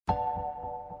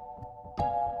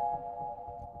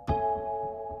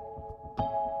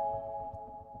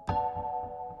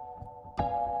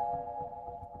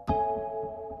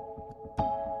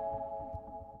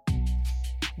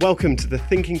Welcome to the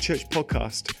Thinking Church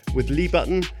podcast with Lee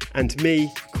Button and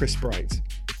me, Chris Bright.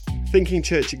 Thinking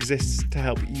Church exists to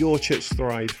help your church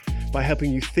thrive by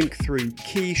helping you think through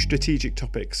key strategic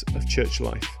topics of church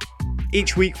life.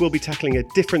 Each week we'll be tackling a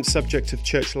different subject of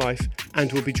church life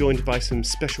and we'll be joined by some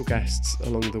special guests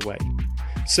along the way.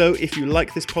 So if you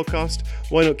like this podcast,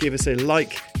 why not give us a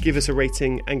like, give us a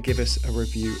rating and give us a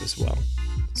review as well.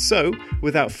 So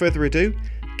without further ado,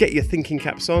 get your thinking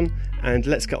caps on and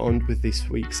let's get on with this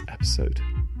week's episode.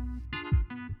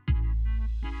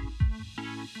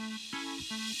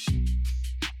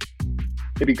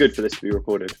 It'd be good for this to be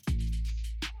recorded.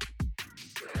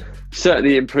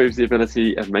 Certainly improves the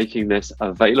ability of making this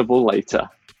available later.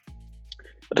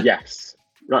 Yes,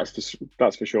 that's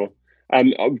for sure.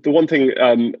 The one thing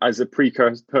as a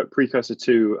precursor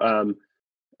to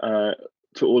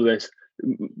all this,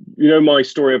 you know, my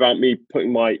story about me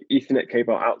putting my Ethernet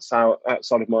cable outside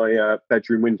of my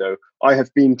bedroom window. I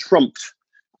have been trumped.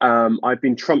 I've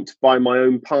been trumped by my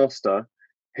own pastor,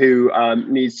 who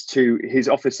his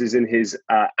office is in his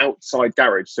outside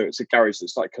garage. So it's a garage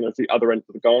that's like kind of the other end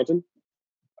of the garden.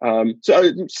 So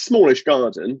a smallish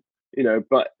garden, you know,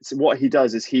 but what he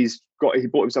does is he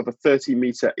bought himself a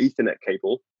 30-meter Ethernet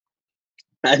cable,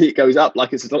 and it goes up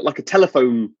like it's like a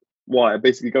telephone wire,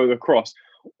 basically going across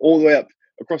all the way up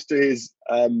across to his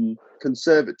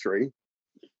conservatory,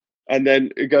 and then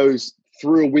it goes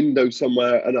through a window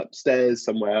somewhere and upstairs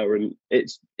somewhere, and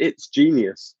it's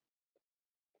genius.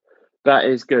 That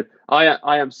is good.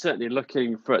 I am certainly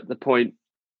looking for at the point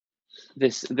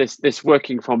this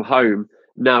working from home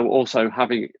now, also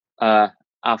having our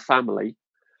family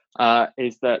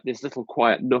is that this little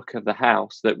quiet nook of the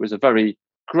house that was a very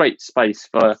great space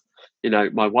for, you know,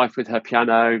 my wife with her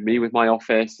piano, me with my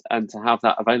office, and to have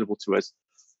that available to us.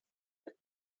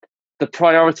 The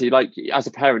priority, like as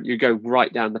a parent, you go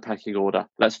right down the pecking order.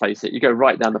 Let's face it, you go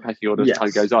right down the pecking order as time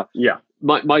goes on. Yeah.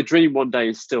 My dream one day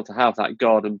is still to have that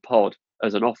garden pod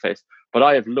as an office, but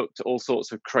I have looked at all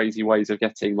sorts of crazy ways of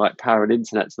getting like power and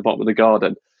internet to the bottom of the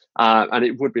garden. And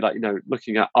it would be like, you know,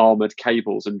 looking at armored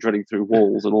cables and drilling through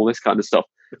walls and all this kind of stuff.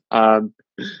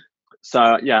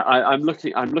 So yeah, I'm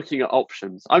looking at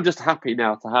options. I'm just happy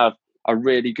now to have a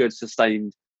really good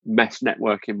sustained mesh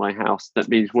network in my house. That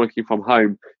means working from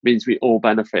home means we all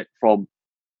benefit from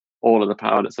all of the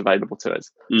power that's available to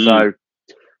us. So,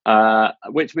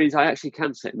 which means I actually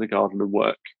can sit in the garden and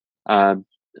work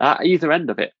at either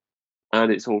end of it,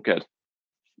 and it's all good.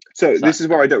 So this is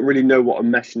where I don't really know what a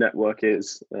mesh network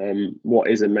is.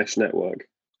 What is a mesh network?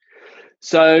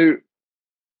 So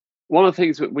one of the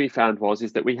things that we found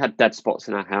is that we had dead spots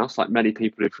in our house. Like many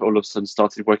people who've all of a sudden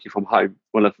started working from home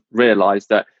will have realised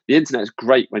that the internet is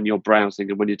great when you're browsing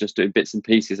and when you're just doing bits and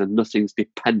pieces and nothing's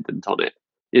dependent on it,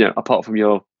 you know, apart from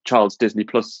your child's Disney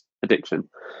Plus addiction.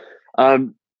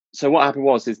 So what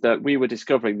happened is that we were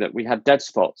discovering that we had dead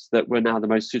spots that were now the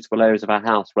most suitable areas of our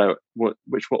house,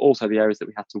 which were also the areas that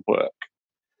we had to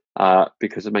work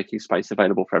because of making space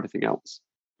available for everything else.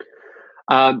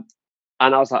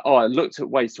 And I was like, I looked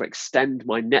at ways to extend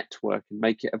my network and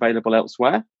make it available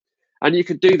elsewhere. And you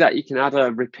could do that. You can add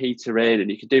a repeater in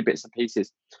and you can do bits and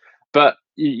pieces, but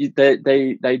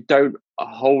they don't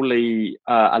wholly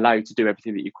allow you to do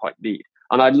everything that you quite need.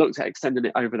 And I looked at extending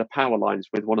it over the power lines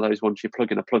with one of those ones you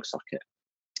plug in a plug socket.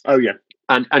 Oh yeah.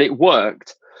 And it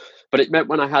worked, but it meant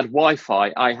when I had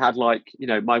Wi-Fi, I had like, you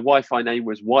know, my Wi-Fi name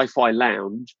was Wi-Fi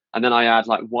Lounge, and then I had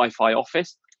like Wi-Fi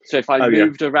Office. So if I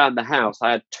moved around the house,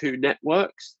 I had two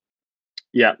networks.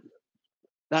 Yeah.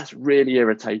 That's really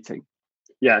irritating.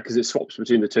 Yeah, because it swaps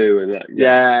between the two. And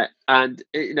yeah. And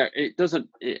it doesn't,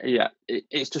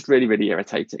 it's just really, really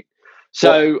irritating.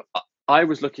 So I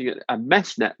was looking at a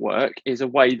mesh network is a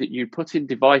way that you put in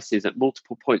devices at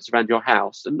multiple points around your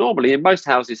house. And normally in most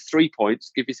houses, 3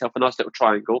 points, give yourself a nice little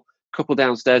triangle, couple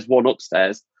downstairs, one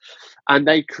upstairs. And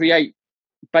they create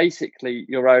basically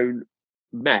your own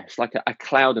mesh, like a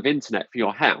cloud of internet for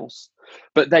your house.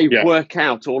 But they work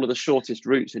out all of the shortest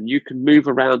routes and you can move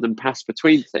around and pass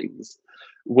between things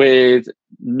with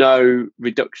no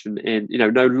reduction in,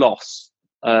 no loss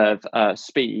of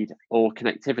speed or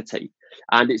connectivity.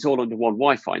 And it's all under one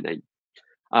Wi-Fi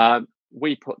name.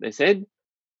 We put this in,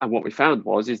 and what we found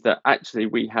is that actually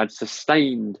we had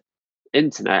sustained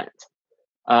internet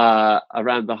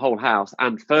around the whole house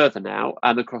and further now,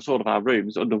 and across all of our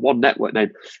rooms under one network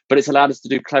name. But it's allowed us to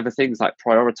do clever things like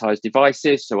prioritize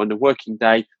devices. So on the working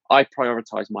day, I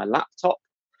prioritize my laptop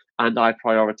and I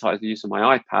prioritize the use of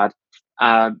my iPad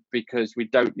because we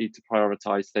don't need to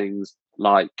prioritize things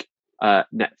like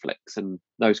Netflix and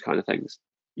those kind of things.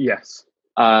 Yes.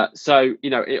 So,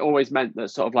 it always meant that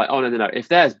sort of like, oh, no, if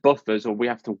there's buffers or we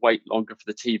have to wait longer for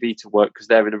the TV to work because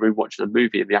they're in a room watching a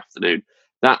movie in the afternoon,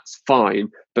 that's fine.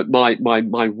 But my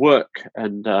work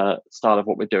and style of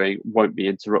what we're doing won't be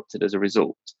interrupted as a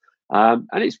result. And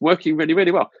it's working really,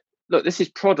 really well. Look, this is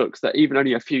products that even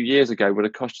only a few years ago would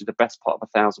have cost you the best part of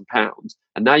 £1,000.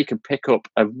 And now you can pick up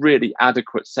a really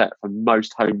adequate set for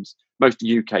most homes, most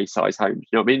UK size homes.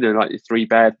 You know what I mean? They're like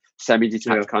 3-bed,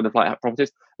 semi-detached kind of like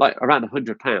properties, like around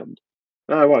 £100.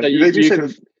 Oh, wow. So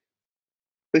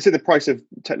they say the price of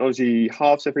technology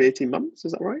halves every 18 months.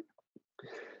 Is that right?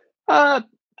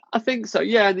 I think so,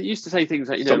 yeah. And they used to say things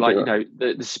like,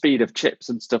 the speed of chips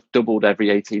and stuff doubled every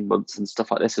 18 months and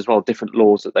stuff like this as well, different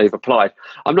laws that they've applied.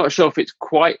 I'm not sure if it's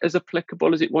quite as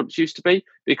applicable as it once used to be,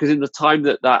 because in the time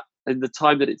that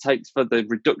it takes for the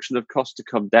reduction of cost to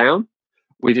come down,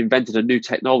 we've invented a new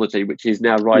technology which is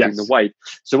now riding the wave.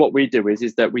 So what we do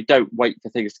is that we don't wait for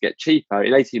things to get cheaper.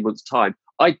 In 18 months' time,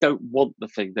 I don't want the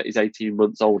thing that is 18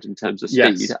 months old in terms of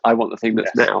speed. Yes. I want the thing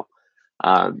that's now.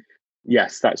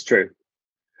 Yes, that's true.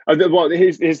 Well,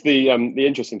 here's the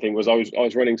interesting thing was I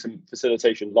was running some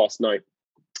facilitation last night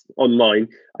online,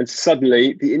 and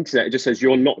suddenly the internet just says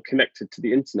you're not connected to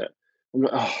the internet. I'm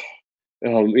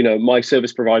like, my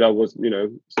service provider was,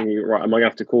 thinking, right, am I gonna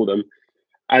have to call them?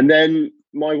 And then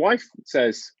my wife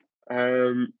says,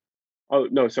 oh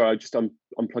no, sorry, I just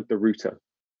unplugged the router.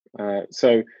 So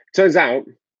it turns out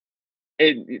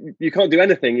you can't do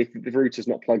anything if the router's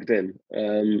not plugged in.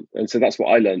 And so that's what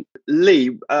I learned. Lee,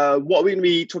 what are we going to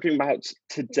be talking about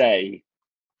today?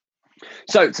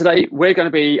 So today we're going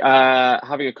to be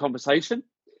having a conversation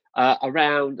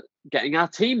around getting our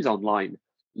teams online.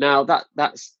 Now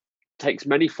that takes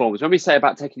many forms. When we say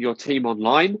about taking your team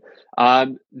online, at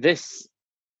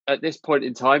this point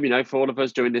in time, for all of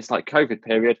us during this like COVID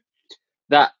period,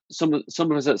 that some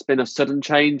of us it's been a sudden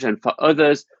change, and for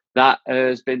others that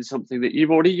has been something that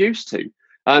you've already used to.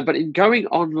 But in going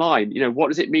online, what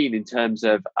does it mean in terms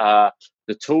of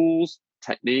the tools,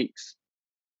 techniques,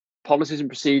 policies and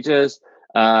procedures,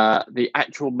 the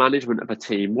actual management of a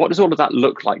team? What does all of that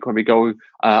look like when we go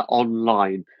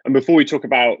online? And before we talk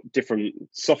about different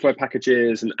software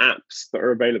packages and apps that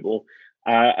are available,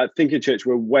 at Thinking Church,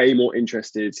 we're way more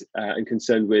interested and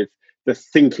concerned with the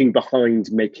thinking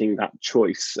behind making that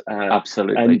choice.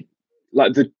 Absolutely. And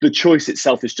like the choice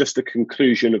itself is just the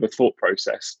conclusion of a thought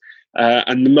process.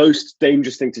 And the most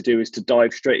dangerous thing to do is to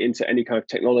dive straight into any kind of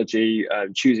technology,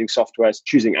 choosing softwares,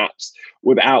 choosing apps,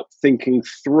 without thinking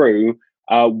through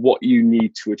what you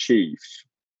need to achieve.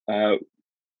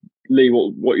 Lee,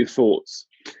 what are your thoughts?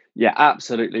 Yeah,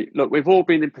 absolutely. Look, we've all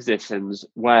been in positions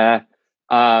where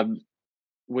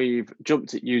we've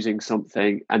jumped at using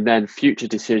something, and then future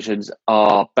decisions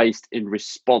are based in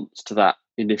response to that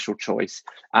initial choice,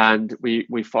 and we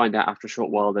find out after a short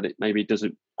while that it maybe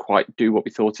doesn't quite do what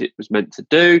we thought it was meant to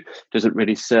do, doesn't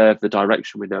really serve the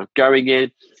direction we're now going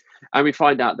in, and we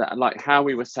find out that like how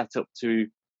we were set up to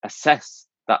assess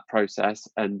that process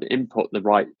and input the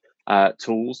right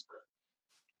tools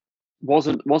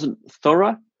wasn't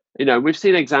thorough. We've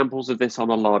seen examples of this on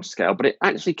a large scale, but it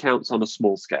actually counts on a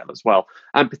small scale as well,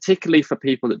 and particularly for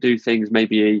people that do things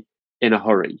maybe in a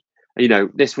hurry.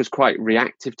 This was quite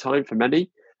reactive time for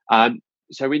many.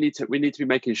 So we need to be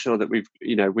making sure that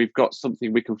we've got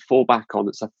something we can fall back on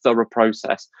that's a thorough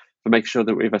process for making sure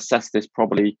that we've assessed this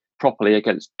properly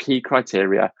against key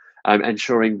criteria,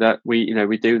 ensuring that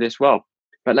we do this well.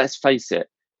 But let's face it,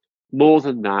 more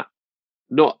than that,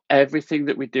 not everything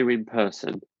that we do in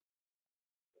person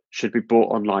should be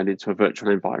brought online into a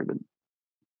virtual environment.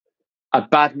 A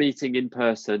bad meeting in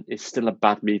person is still a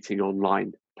bad meeting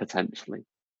online, potentially.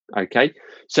 Okay,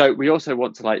 so we also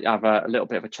want to have a little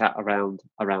bit of a chat around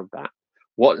that.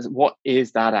 What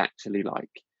is that actually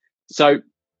like? So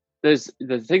there's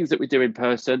the things that we do in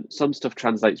person. Some stuff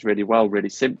translates really well, really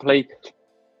simply.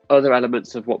 Other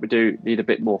elements of what we do need a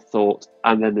bit more thought,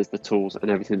 and then there's the tools and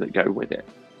everything that go with it.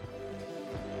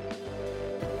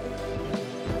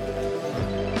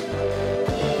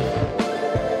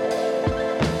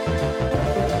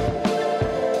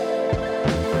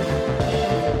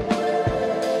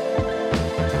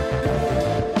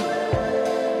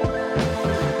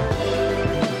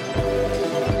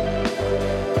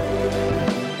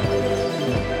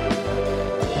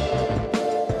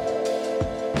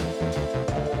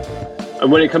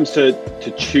 And when it comes to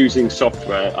choosing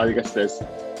software, I guess there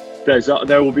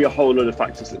will be a whole lot of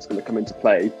factors that's going to come into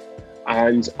play.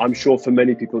 And I'm sure for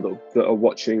many people that are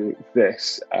watching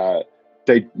this,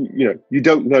 you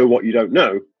don't know what you don't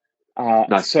know.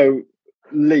 Nice. So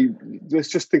Lee, let's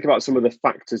just think about some of the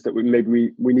factors that we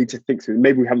need to think through.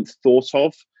 Maybe we haven't thought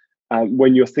of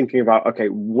when you're thinking about, okay,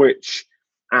 which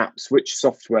apps, which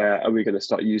software are we going to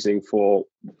start using for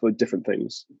different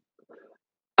things?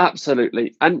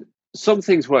 Absolutely. And some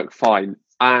things work fine.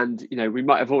 And, we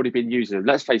might have already been using them.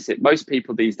 Let's face it, most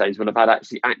people these days will have had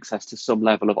actually access to some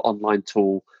level of online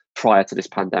tool prior to this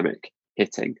pandemic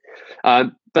hitting.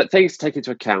 But things to take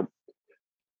into account.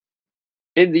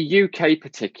 In the UK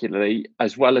particularly,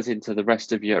 as well as into the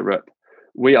rest of Europe,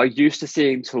 we are used to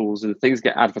seeing tools and things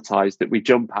get advertised that we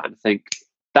jump at and think,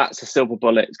 that's a silver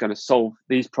bullet. It's going to solve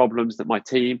these problems that my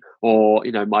team or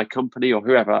my company or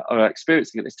whoever are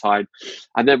experiencing at this time.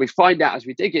 And then we find out as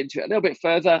we dig into it a little bit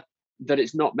further that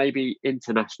it's not maybe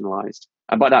internationalized.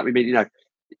 And by that we mean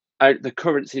the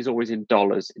currency is always in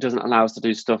dollars. It doesn't allow us to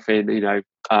do stuff in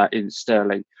in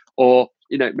sterling, or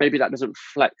maybe that doesn't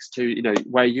flex to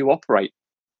where you operate.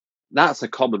 That's a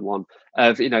common one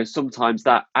of, sometimes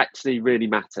that actually really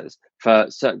matters for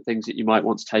certain things that you might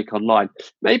want to take online.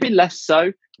 Maybe less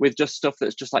so with just stuff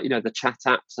that's just like, the chat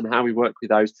apps and how we work with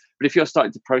those. But if you're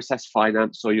starting to process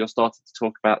finance, or you're starting to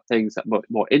talk about things that are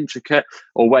more intricate,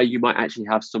 or where you might actually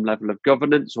have some level of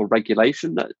governance or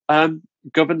regulation that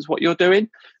governs what you're doing,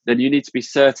 then you need to be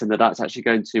certain that that's actually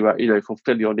going to,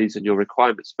 fulfill your needs and your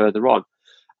requirements further on.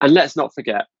 And let's not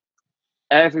forget,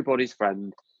 everybody's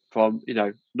friend from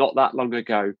not that long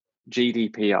ago,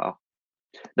 GDPR.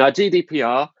 Now,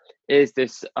 GDPR is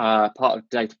this part of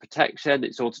data protection.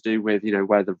 It's all to do with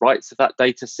where the rights of that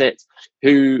data sit,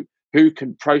 who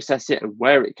can process it, and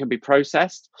where it can be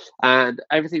processed, and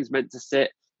everything's meant to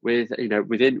sit with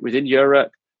within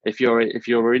Europe. If you're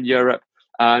in Europe,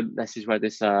 this is where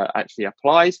this actually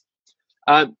applies.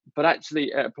 But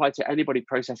actually, it applied to anybody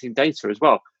processing data as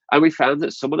well. And we found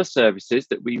that some of the services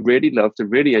that we really loved and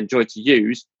really enjoyed to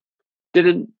use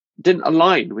didn't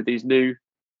align with these new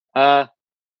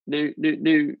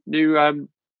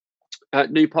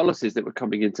policies that were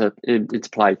coming into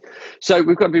play. So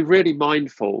we've got to be really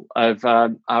mindful of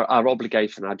our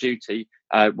obligation, our duty,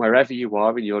 wherever you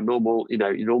are in your normal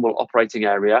operating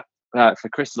area. For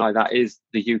Chris and I, that is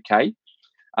the UK,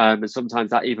 and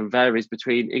sometimes that even varies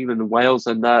between England and Wales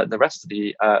and the rest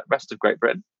of Great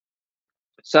Britain.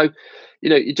 So,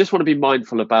 you just want to be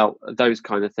mindful about those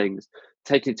kind of things.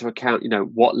 Take into account,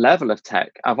 what level of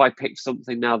tech. Have I picked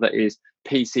something now that is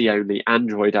PC only,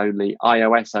 Android only,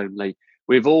 iOS only?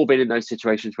 We've all been in those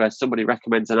situations where somebody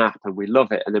recommends an app and we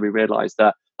love it, and then we realize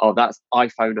that, that's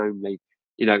iPhone only.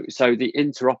 So the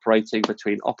interoperating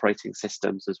between operating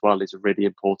systems as well is a really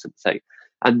important thing.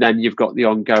 And then you've got the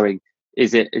ongoing,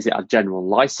 is it a general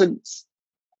license?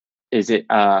 Is it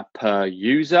per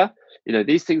user?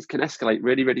 These things can escalate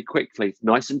really, really quickly. It's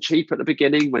nice and cheap at the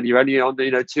beginning when you're only on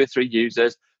 2 or 3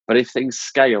 users. But if things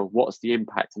scale, what's the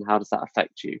impact and how does that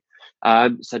affect you?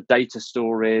 So data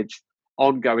storage,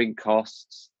 ongoing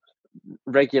costs,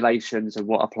 regulations and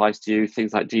what applies to you,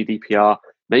 things like GDPR,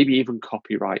 maybe even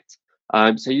copyright.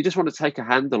 So you just want to take a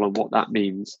handle on what that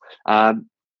means.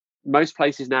 Most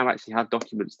places now actually have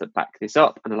documents that back this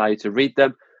up and allow you to read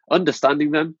them.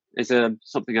 Understanding them is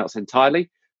something else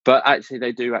entirely. But actually,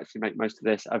 they do actually make most of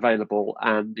this available.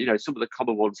 And, some of the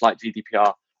common ones like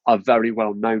GDPR are very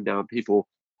well known now, and people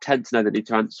tend to know they need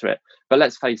to answer it. But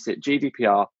let's face it,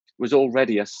 GDPR was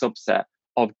already a subset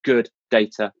of good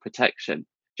data protection.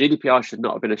 GDPR should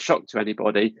not have been a shock to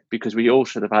anybody, because we all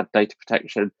should have had data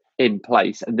protection in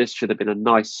place. And this should have been a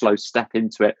nice, slow step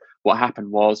into it. What happened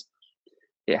was,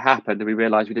 it happened and we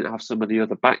realized we didn't have some of the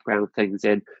other background things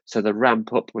in. So the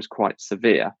ramp up was quite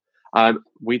severe.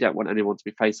 We don't want anyone to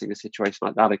be facing a situation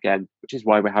like that again, which is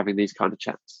why we're having these kind of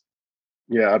chats.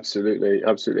 Yeah, absolutely.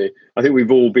 I think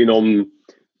we've all been on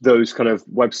those kind of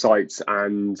websites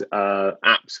and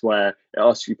apps where it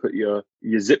asks you to put your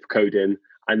zip code in,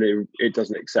 and it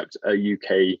doesn't accept a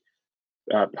UK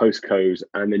postcode,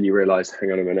 and then you realize,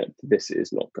 hang on a minute, this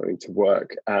is not going to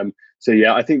work. So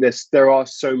yeah, I think there are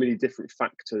so many different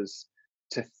factors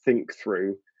to think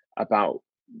through about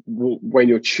when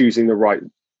you're choosing the right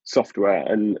software.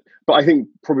 But I think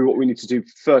probably what we need to do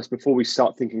first, before we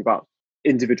start thinking about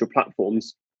individual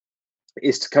platforms,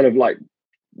 is to kind of like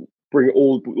bring it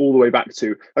all the way back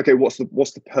to, okay, what's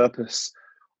the purpose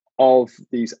of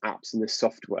these apps and this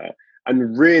software?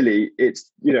 And really,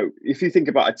 it's, if you think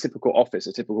about a typical office,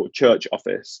 a typical church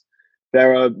office,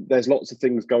 there's lots of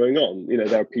things going on.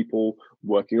 There are people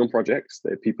working on projects,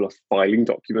 people are filing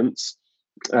documents,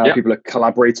 people are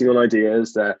collaborating on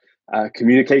ideas, they're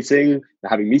communicating, they're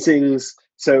having meetings.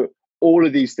 So all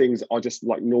of these things are just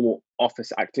like normal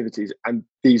office activities, and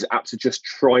these apps are just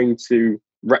trying to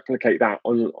replicate that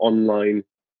on online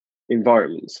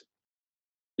environments.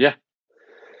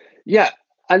 Yeah,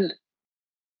 and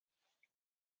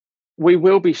we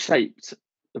will be shaped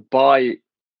by,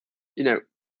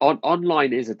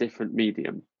 online is a different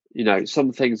medium.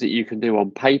 Some things that you can do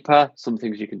on paper, some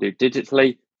things you can do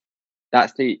digitally.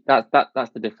 That's the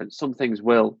difference. Some things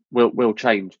will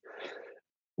change.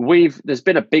 There's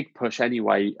been a big push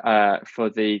anyway for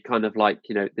the kind of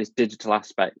this digital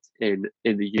aspect in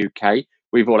the UK.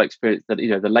 We've all experienced that.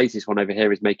 The latest one over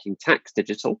here is making tax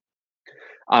digital,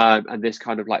 and this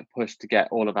kind of push to get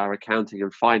all of our accounting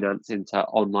and finance into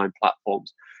online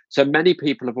platforms. So many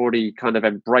people have already kind of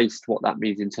embraced what that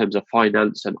means in terms of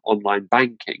finance and online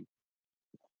banking.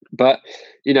 But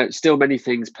still many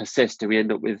things persist, and we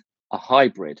end up with a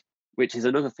hybrid, which is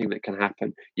another thing that can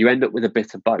happen. You end up with a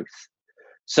bit of both.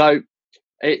 So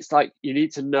it's you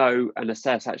need to know and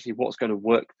assess actually what's going to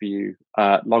work for you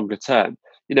longer term.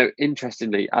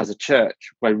 Interestingly, as a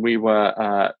church, when we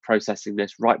were processing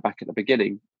this right back at the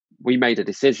beginning, we made a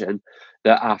decision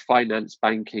that our finance,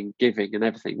 banking, giving and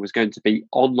everything was going to be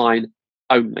online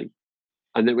only,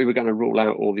 and that we were going to rule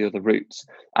out all the other routes,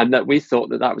 and that we thought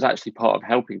that was actually part of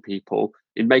helping people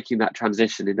in making that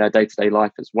transition in their day-to-day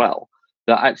life as well.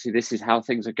 That actually this is how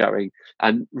things are going,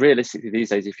 and realistically these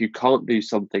days, if you can't do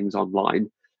some things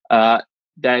online,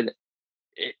 then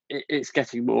it's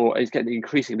getting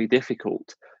increasingly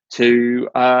difficult to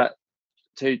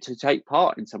take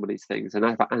part in some of these things and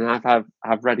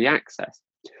have ready access.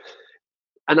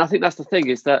 And I think that's the thing,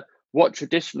 is that what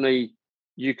traditionally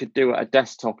you could do at a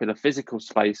desktop in a physical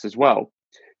space as well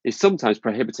is sometimes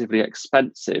prohibitively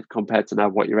expensive compared to now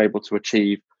what you're able to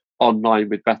achieve online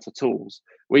with better tools.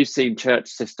 We've seen church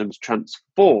systems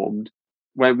transformed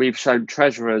when we've shown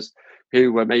treasurers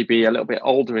who were maybe a little bit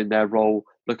older in their role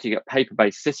looking at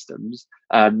paper-based systems,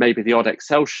 maybe the odd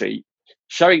Excel sheet,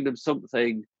 showing them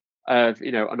something of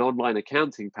an online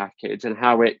accounting package and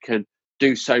how it can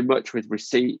do so much with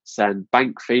receipts and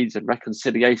bank feeds and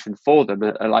reconciliation for them,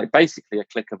 basically a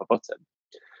click of a button.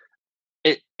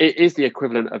 It is the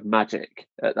equivalent of magic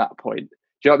at that point.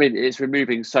 Do you know what I mean? It's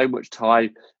removing so much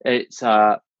time. It's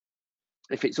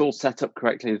if it's all set up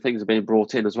correctly and things are being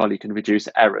brought in as well, you can reduce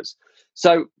errors.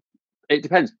 So it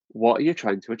depends. What are you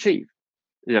trying to achieve?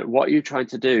 What are you trying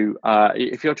to do?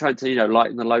 If you're trying to,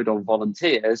 lighten the load on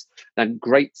volunteers, then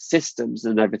great systems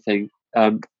and everything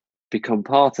become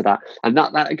part of that. And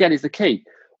that again is the key.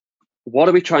 What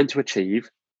are we trying to achieve?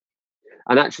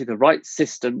 And actually the right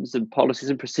systems and policies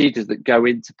and procedures that go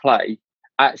into play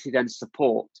actually then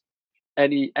support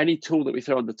any tool that we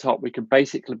throw on the top. We can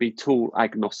basically be tool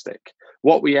agnostic.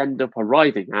 What we end up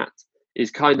arriving at is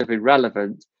kind of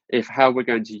irrelevant if how we're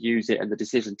going to use it and the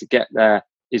decision to get there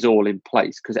is all in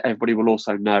place, because everybody will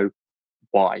also know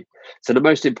why. So the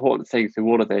most important thing through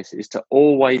all of this is to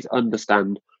always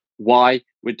understand why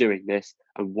we're doing this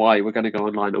and why we're going to go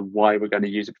online and why we're going to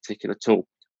use a particular tool.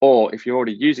 Or if you're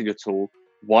already using a tool,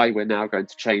 why we're now going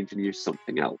to change and use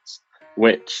something else,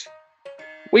 which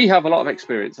we have a lot of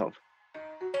experience of.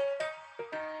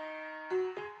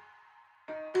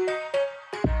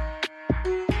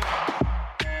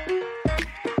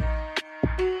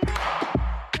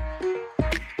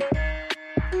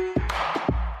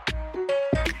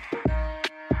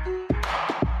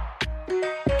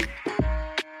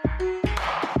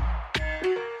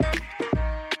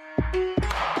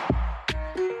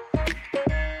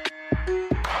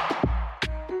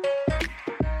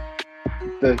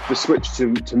 The switch to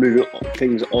moving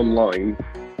things online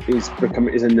is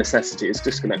a necessity.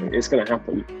 It's gonna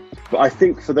happen. But I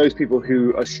think for those people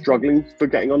who are struggling for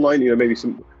getting online, maybe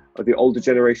some of the older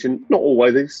generation, not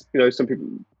always, some people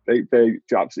they're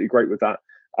absolutely great with that.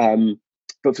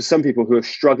 But for some people who are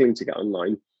struggling to get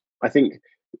online, I think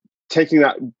taking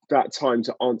that time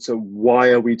to answer why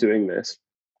are we doing this,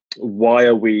 what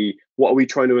are we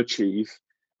trying to achieve,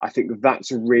 I think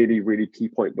that's a really, really key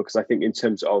point, because I think in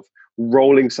terms of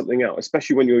rolling something out,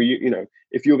 especially when you're,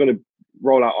 if you're going to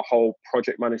roll out a whole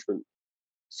project management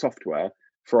software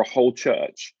for a whole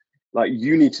church,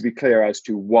 you need to be clear as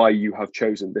to why you have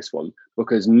chosen this one,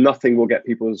 because nothing will get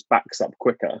people's backs up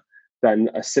quicker than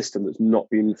a system that's not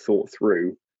been thought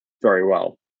through very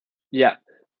well. Yeah.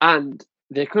 And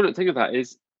the equivalent thing of that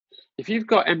is, if you've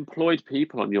got employed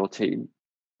people on your team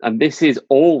and this is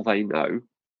all they know,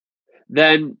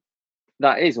 then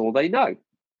that is all they know.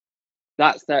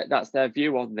 That's their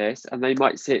view on this, and they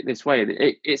might see it this way, and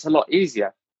it's a lot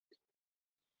easier.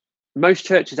 Most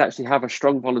churches actually have a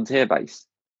strong volunteer base,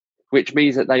 which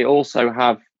means that they also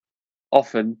have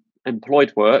often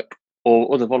employed work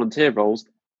or other volunteer roles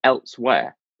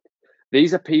elsewhere.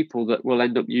 These are people that will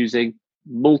end up using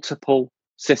multiple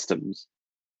systems.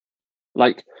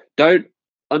 Don't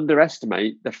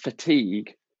underestimate the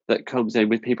fatigue that comes in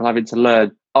with people having to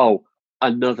learn,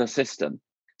 another system.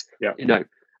 Yeah.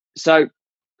 So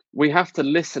we have to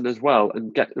listen as well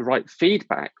and get the right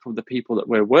feedback from the people that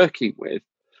we're working with.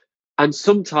 And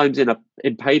sometimes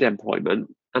in paid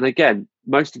employment, and again,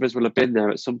 most of us will have been there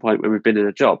at some point when we've been in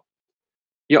a job,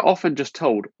 you're often just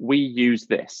told, we use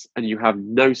this, and you have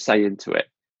no say into it.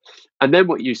 And then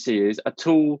what you see is a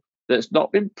tool that's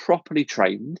not been properly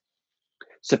trained.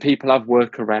 So people have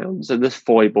workarounds, and there's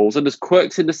foibles, and there's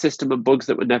quirks in the system and bugs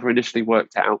that were never initially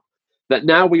worked out that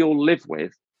now we all live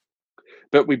with,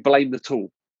 but we blame the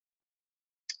tool.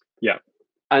 Yeah.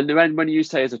 And then when you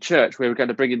say as a church, we're going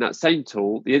to bring in that same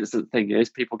tool, the instant thing is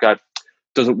people go,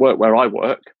 doesn't work where I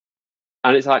work.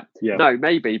 And it's like, no,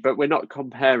 maybe, but we're not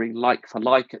comparing like for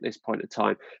like at this point in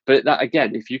time. But that,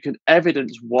 again, if you can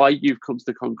evidence why you've come to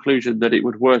the conclusion that it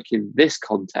would work in this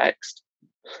context,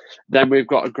 then we've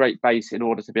got a great base in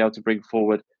order to be able to bring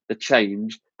forward the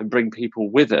change and bring people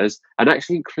with us and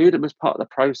actually include them as part of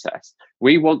the process.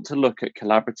 We want to look at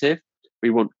collaborative, we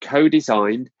want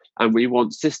co-designed, and we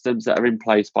want systems that are in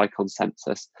place by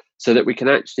consensus so that we can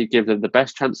actually give them the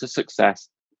best chance of success.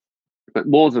 But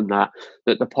more than that,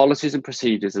 that the policies and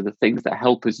procedures and the things that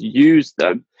help us use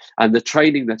them and the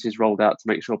training that is rolled out to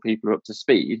make sure people are up to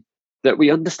speed, that we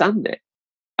understand it.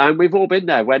 And we've all been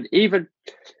there when even,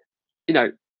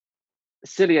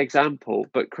 silly example,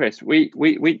 but Chris, we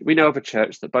know of a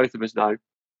church that both of us know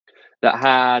that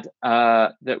had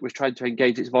that was trying to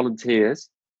engage its volunteers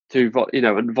to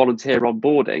and volunteer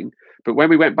onboarding. But when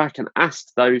we went back and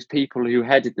asked those people who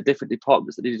headed the different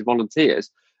departments that needed volunteers,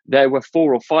 there were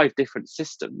 4 or 5 different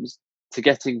systems to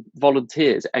getting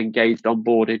volunteers engaged,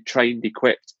 onboarded, trained,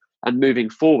 equipped, and moving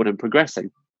forward and progressing.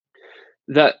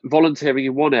 That volunteering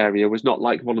in one area was not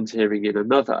like volunteering in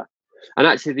another. And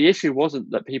actually, the issue wasn't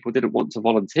that people didn't want to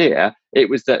volunteer. It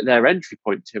was that their entry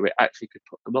point to it actually could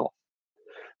put them off.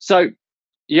 So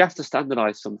you have to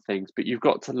standardize some things, but you've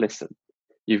got to listen.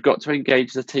 You've got to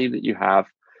engage the team that you have.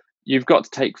 You've got to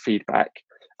take feedback.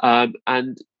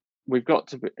 And we've got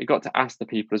to ask the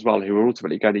people as well who are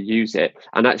ultimately going to use it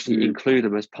and actually include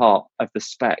them as part of the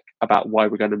spec about why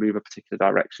we're going to move a particular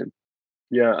direction.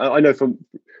 Yeah, I know from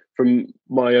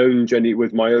my own journey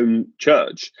with my own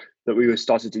church that we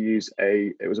started to use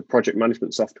it was a project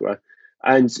management software,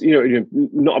 and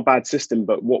not a bad system,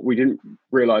 but what we didn't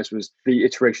realize was the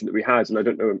iteration that we had, and I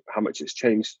don't know how much it's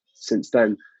changed since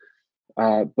then.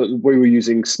 But we were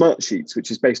using Smartsheets,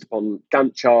 which is based upon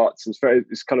Gantt charts, and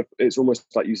it's almost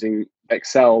like using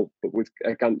Excel but with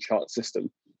a Gantt chart system,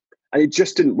 and it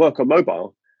just didn't work on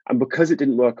mobile. And because it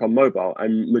didn't work on mobile,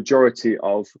 and majority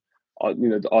of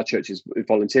our church is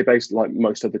volunteer based, like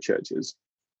most other churches,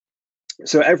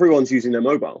 so everyone's using their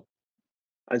mobile,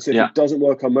 and so if it doesn't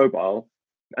work on mobile,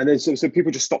 and then so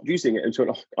people just stopped using it and said,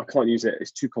 I can't use it,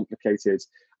 it's too complicated,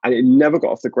 and it never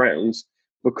got off the ground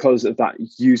because of that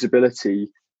usability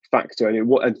factor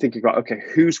and thinking about, okay,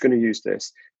 who's going to use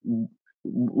this?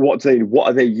 What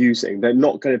are they using? They're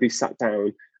not going to be sat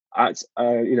down at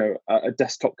a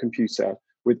desktop computer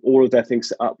with all of their things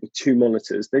set up with 2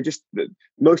 monitors.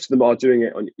 Most of them are doing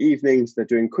it on evenings. They're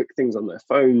doing quick things on their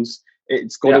phones.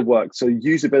 It's got to work. So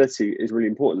usability is really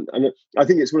important. And I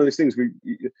think it's one of those things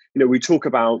we talk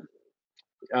about,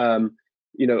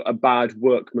 a bad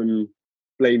workman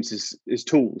blames his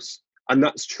tools. And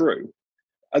that's true.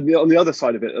 And on the other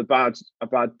side of it, a bad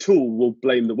tool will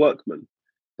blame the workman,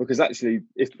 because actually,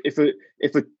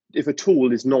 if a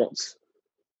tool is not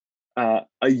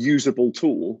a usable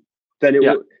tool, then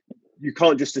you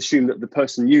can't just assume that the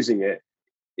person using it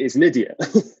is an idiot.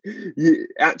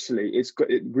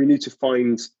 We need to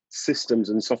find systems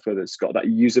and software that's got that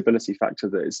usability factor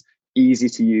that is easy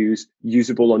to use,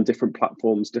 usable on different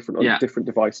platforms, on different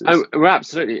devices. Oh, well,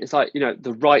 absolutely. It's like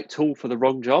the right tool for the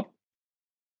wrong job.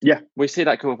 Yeah, we see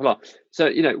that come up a lot.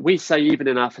 So we say even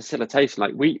in our facilitation,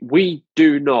 like we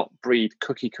do not breed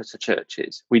cookie cutter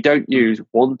churches. We don't use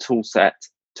one tool set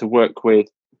to work with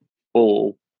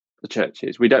all the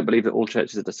churches. We don't believe that all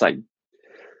churches are the same.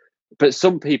 But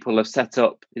some people have set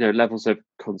up levels of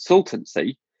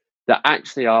consultancy that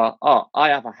actually are, I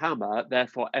have a hammer,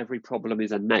 therefore every problem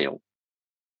is a nail.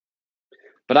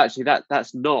 But actually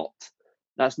that's not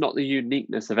the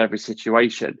uniqueness of every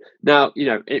situation. Now,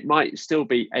 it might still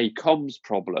be a comms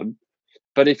problem,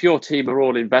 but if your team are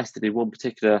all invested in one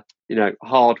particular,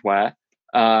 hardware,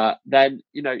 then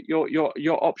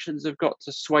your options have got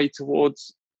to sway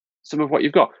towards some of what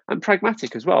you've got, and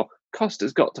pragmatic as well. Cost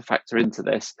has got to factor into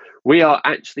this. We are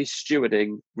actually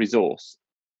stewarding resource.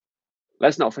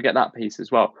 Let's not forget that piece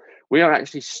as well. We are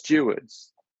actually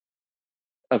stewards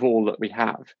of all that we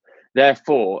have.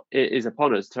 Therefore, it is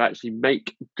upon us to actually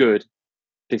make good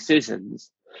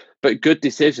decisions. But good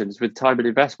decisions with time and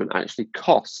investment actually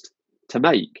cost to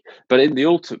make, but in the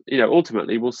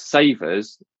ultimately will save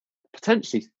us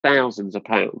potentially thousands of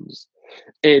pounds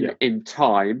in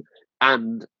time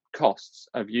and costs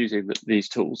of using these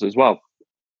tools as well.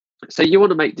 So you want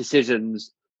to make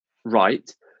decisions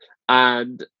right,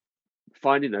 and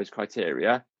finding those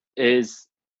criteria is,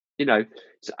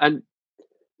 and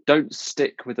don't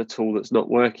stick with a tool that's not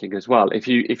working as well. If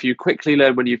you quickly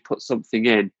learn when you've put something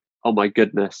in, oh my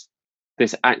goodness,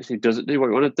 this actually doesn't do what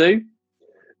you want to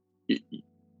do,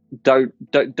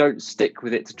 don't stick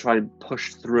with it to try and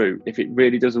push through. If it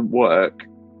really doesn't work,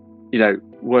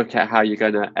 work out how you're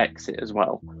going to exit as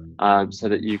well, so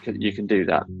that you can do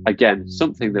that. Again,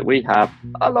 something that we have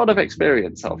a lot of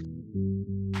experience of.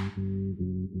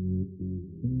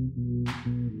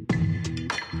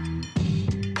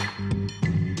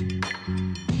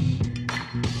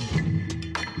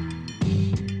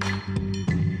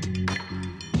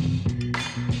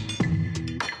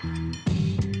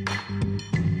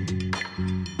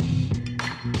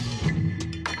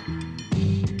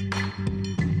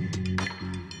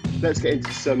 Let's get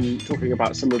into talking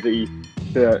about some of the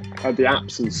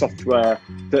apps and software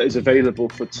that is available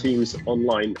for teams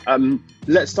online.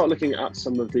 Let's start looking at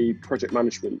some of the project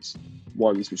management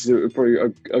ones, which is probably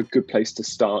a good place to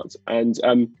start. And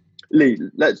Lee,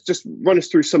 let's just run us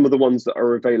through some of the ones that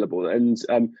are available, and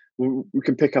we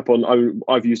can pick up on.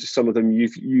 I've used some of them.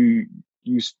 You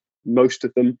used most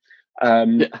of them.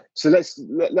 So let's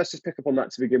just pick up on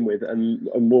that to begin with, and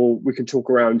we can talk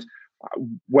around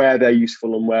where they're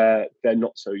useful and where they're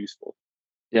not so useful.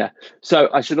 Yeah. So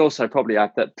I should also probably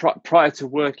add that prior to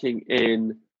working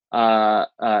in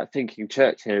Thinking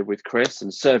Church here with Chris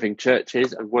and serving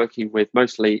churches and working with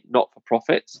mostly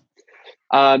not-for-profits,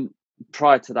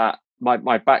 prior to that,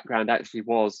 my background actually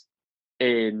was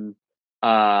in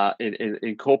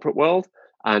corporate world,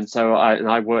 and so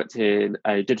I worked in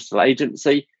a digital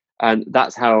agency, and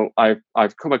that's how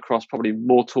I've come across probably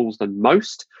more tools than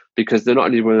most, because they're not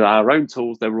only were our own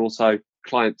tools, they were also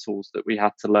client tools that we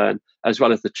had to learn, as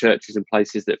well as the churches and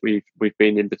places that we've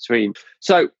been in between.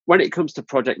 So when it comes to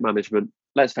project management,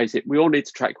 let's face it, we all need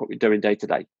to track what we're doing day to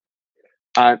day.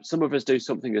 Some of us do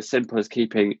something as simple as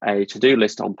keeping a to-do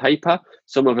list on paper.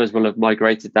 Some of us will have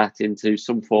migrated that into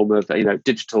some form of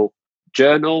digital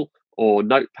journal or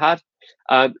notepad.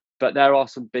 But there are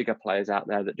some bigger players out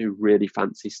there that do really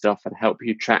fancy stuff and help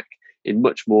you track in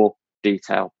much more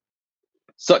detail,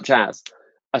 such as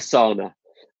Asana.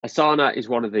 Asana is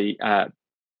one of the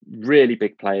really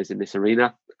big players in this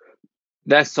arena.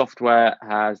 Their software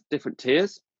has different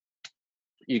tiers.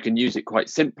 You can use it quite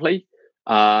simply,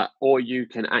 or you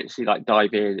can actually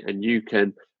dive in and you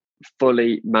can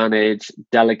fully manage,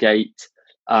 delegate,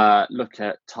 look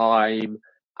at time,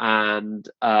 and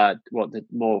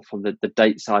more from the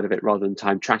date side of it rather than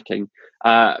time tracking.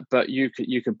 But you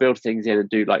can build things in and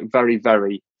do very,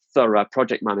 very thorough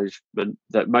project management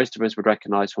that most of us would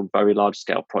recognize from very large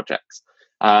scale projects.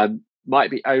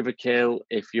 Might be overkill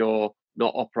if you're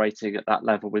not operating at that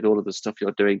level with all of the stuff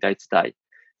you're doing day to day.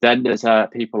 Then there's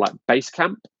people like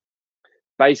Basecamp.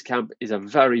 Basecamp is a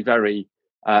very, very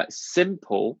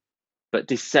simple but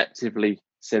deceptively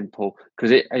simple, because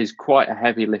it is quite a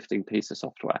heavy lifting piece of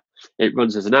software. It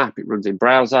runs as an app, it runs in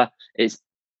browser. It's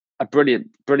a brilliant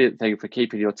thing for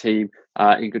keeping your team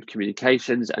in good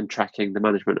communications and tracking the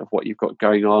management of what you've got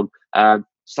going on.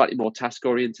 Slightly more task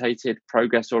orientated,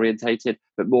 progress orientated,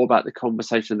 but more about the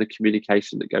conversation and the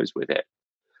communication that goes with it.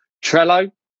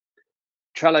 Trello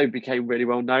became really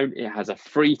well known. It has a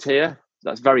free tier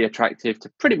that's very attractive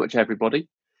to pretty much everybody,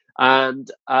 and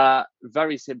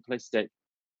very simplistic.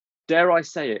 Dare I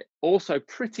say it, also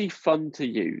pretty fun to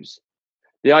use.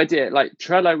 The idea,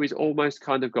 Trello is almost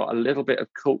kind of got a little bit of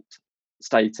cult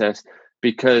status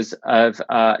because of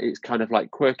its kind of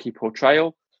quirky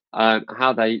portrayal,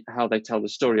 how they tell the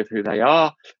story of who they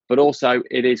are, but also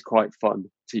it is quite fun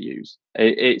to use.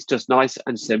 It's just nice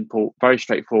and simple, very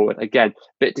straightforward. Again, a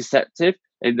bit deceptive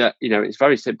in that it's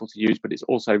very simple to use, but it's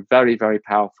also very, very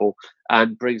powerful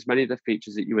and brings many of the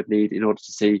features that you would need in order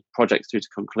to see projects through to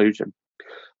conclusion.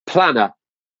 Planner.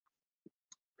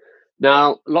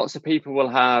 Now, lots of people will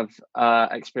have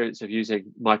experience of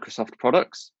using Microsoft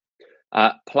products.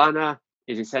 Planner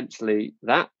is essentially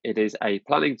that. It is a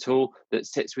planning tool that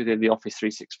sits within the Office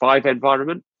 365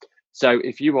 environment. So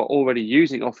if you are already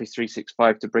using Office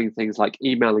 365 to bring things like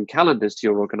email and calendars to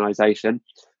your organization,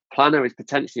 Planner is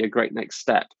potentially a great next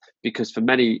step, because for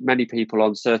many people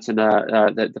on certain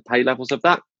the pay levels of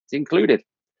that, it's included.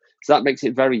 So that makes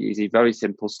it very easy, very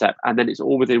simple step. And then it's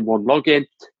all within one login,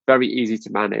 very easy to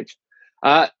manage.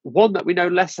 One that we know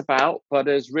less about, but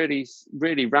has really,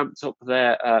 really ramped up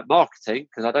their marketing,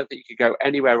 because I don't think you could go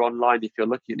anywhere online if you're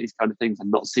looking at these kind of things and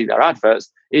not see their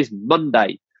adverts, is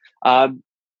Monday.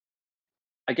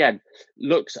 Again,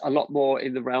 looks a lot more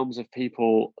in the realms of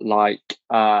people like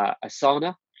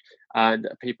Asana and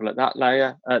people at that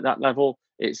level.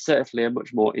 It's certainly a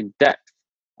much more in-depth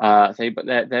thing, but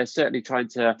they're certainly trying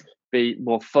to be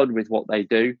more fun with what they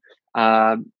do.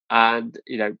 And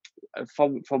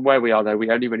from where we are, though, we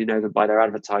only really know them by their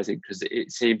advertising, because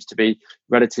it seems to be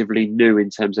relatively new in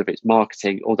terms of its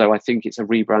marketing, although I think it's a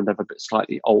rebrand of a bit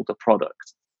slightly older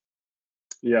product.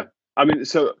 Yeah, I mean,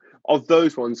 so of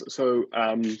those ones, so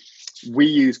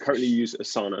we currently use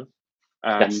Asana,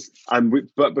 Yes.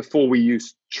 but before we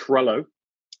use Trello.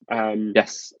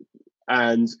 Yes.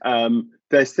 And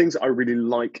there's things I really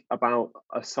like about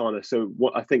Asana. So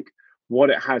what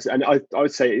it has, and I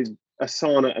would say is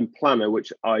Asana and Planner,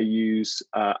 which I use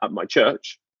at my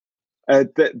church.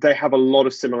 They have a lot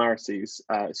of similarities.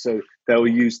 So they'll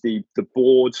use the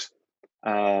board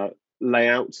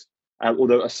layout,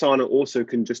 although Asana also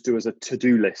can just do as a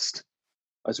to-do list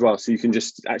as well. So you can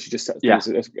just set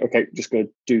things. Okay, just going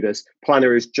to do this.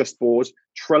 Planner is just board.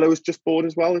 Trello is just board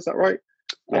as well. Is that right?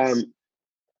 Yes.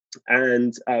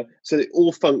 So they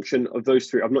all function, of those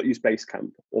three. I've not used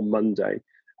Basecamp or Monday,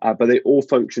 but they all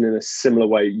function in a similar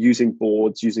way, using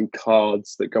boards, using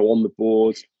cards that go on the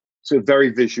board. So very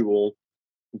visual,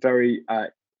 very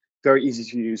easy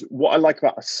to use. What I like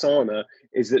about Asana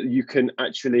is that you can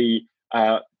actually,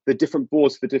 the different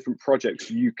boards for different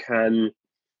projects, you can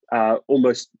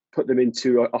almost put them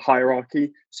into a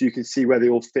hierarchy, so you can see where they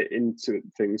all fit into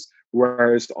things.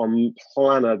 Whereas on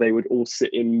Planner, they would all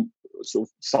sit in sort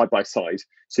of side by side.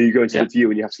 So you go into the view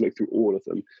and you have to look through all of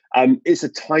them. It's a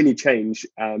tiny change,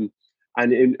 and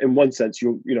in one sense,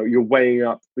 you're weighing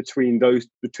up between those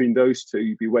two.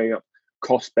 You'd be weighing up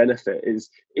cost benefit.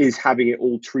 Is having it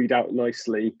all treed out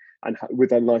nicely and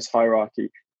with a nice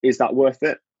hierarchy, is that worth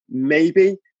it?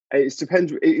 Maybe.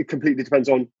 It completely depends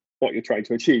on what you're trying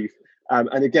to achieve.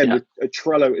 And again,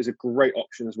 Trello is a great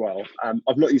option as well.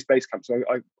 I've not used Basecamp, so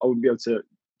I wouldn't be able to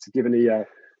give any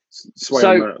sway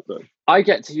on that. But I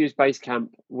get to use Basecamp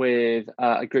with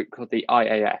a group called the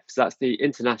IAF. So that's the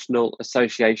International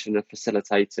Association of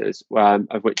Facilitators,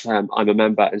 of which I'm a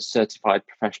member and certified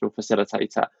professional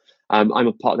facilitator. I'm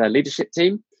a part of their leadership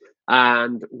team,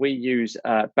 and we use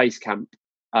Basecamp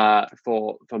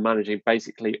for managing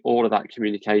basically all of that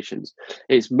communications.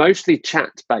 It's mostly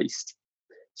chat based,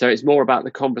 so it's more about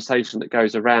the conversation that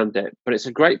goes around it. But it's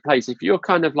a great place if you're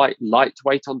kind of like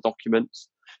lightweight on documents,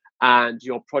 and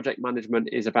your project management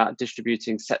is about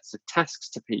distributing sets of tasks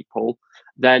to people.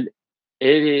 Then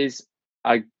it is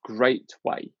a great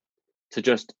way to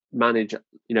just manage,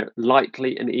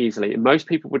 lightly and easily. And most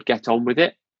people would get on with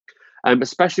it.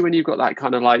 Especially when you've got that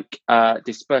kind of like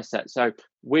dispersed set. So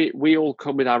we all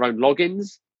come with our own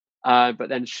logins, but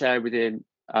then share within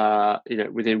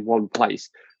one place.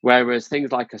 Whereas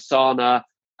things like Asana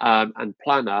and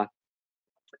Planner,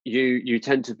 you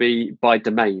tend to be by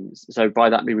domains. So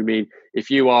by that we mean if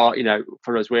you are,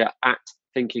 for us, we're at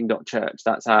thinking.church.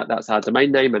 That's our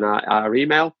domain name and our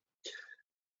email.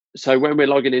 So when we're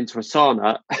logging into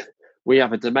Asana, we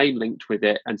have a domain linked with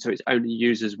it, and so it's only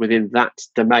users within that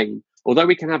domain. Although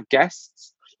we can have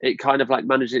guests, it kind of like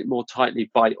manages it more tightly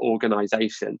by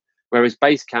organization, whereas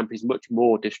Basecamp is much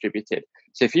more distributed.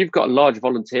 So if you've got a large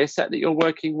volunteer set that you're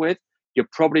working with, you're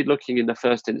probably looking in the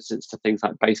first instance to things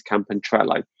like Basecamp and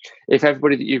Trello. If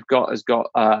everybody that you've got has got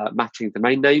matching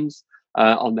domain names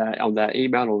on their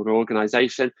email or their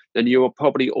organization, then you are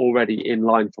probably already in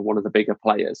line for one of the bigger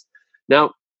players.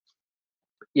 Now,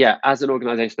 as an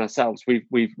organization ourselves,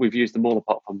 we've used them all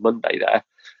apart from Monday there.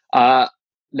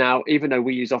 Now, even though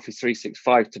we use Office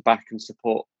 365 to back and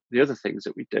support the other things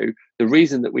that we do, the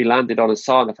reason that we landed on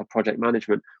Asana for project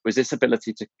management was this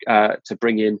ability to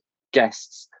bring in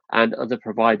guests and other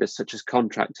providers, such as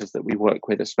contractors that we work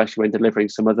with, especially when delivering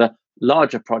some of the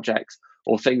larger projects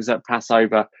or things that pass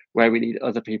over where we need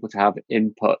other people to have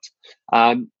input.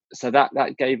 So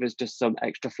that gave us just some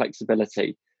extra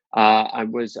flexibility.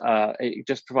 And it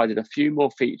just provided a few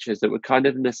more features that were kind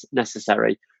of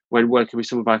necessary when working with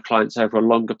some of our clients over a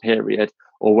longer period,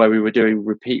 or where we were doing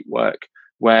repeat work,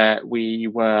 where we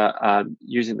were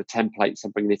using the templates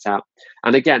and bringing it out.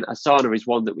 And again, Asana is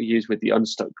one that we use with the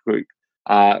Unstuck group,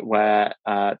 where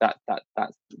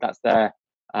that's their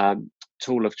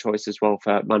tool of choice as well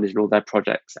for managing all their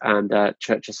projects and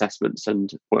church assessments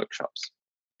and workshops.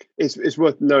 It's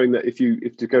worth knowing that if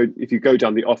you go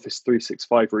down the Office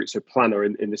 365 route, so Planner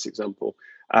in this example,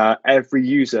 every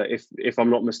user, if I'm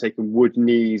not mistaken, would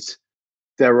need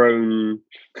their own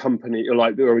company or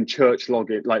like their own church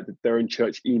login, like their own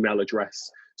church email address.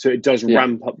 So it does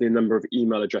ramp up the number of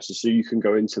email addresses. So you can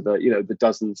go into the, the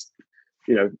dozens,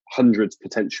 hundreds,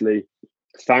 potentially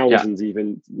thousands,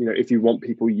 even, if you want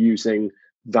people using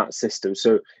that system.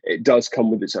 So it does come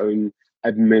with its own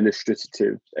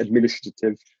administrative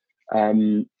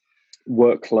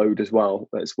workload as well.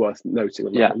 That's worth noting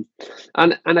on that one.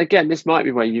 And again, this might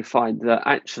be where you find that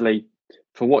actually,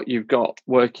 for what you've got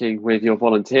working with your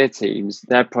volunteer teams,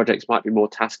 their projects might be more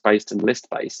task-based and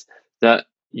list-based, that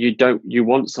you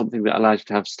want something that allows you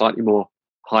to have slightly more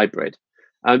hybrid.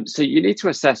 So you need to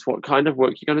assess what kind of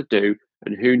work you're going to do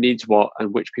and who needs what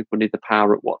and which people need the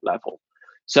power at what level.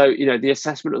 So, the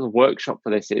assessment of the workshop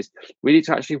for this is we need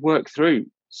to actually work through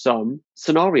some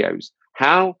scenarios.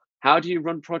 How do you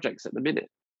run projects at the minute?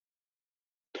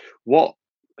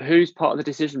 Who's part of the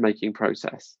decision-making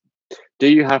process? Do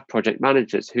you have project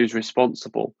managers? Who's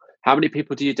responsible? How many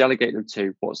people do you delegate them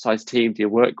to? What size team do you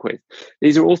work with?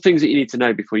 These are all things that you need to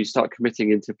know before you start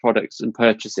committing into products and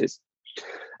purchases.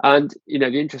 And,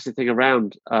 the interesting thing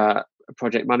around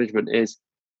project management is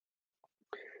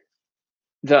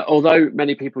that although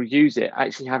many people use it,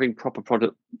 actually having proper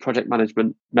project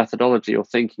management methodology or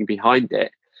thinking behind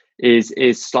it is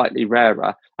slightly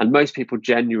rarer, and most people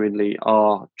genuinely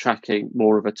are tracking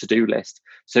more of a to-do list.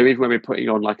 So even when we're putting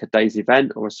on like a day's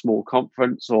event or a small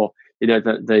conference, or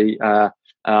the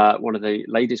one of the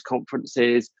ladies'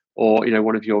 conferences, or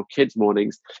one of your kids'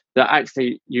 mornings, that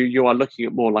actually you are looking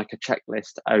at more like a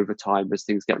checklist over time as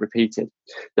things get repeated.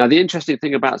 Now, the interesting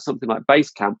thing about something like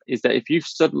Basecamp is that if you've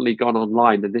suddenly gone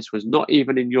online and this was not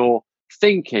even in your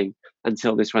thinking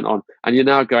until this went on, and you're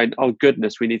now going, oh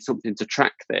goodness, we need something to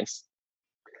track this.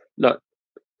 Look,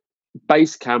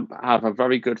 Basecamp have a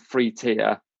very good free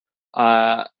tier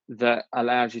that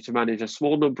allows you to manage a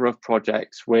small number of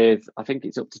projects with, I think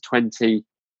it's up to 20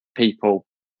 people.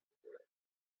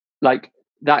 Like,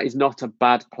 that is not a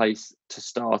bad place to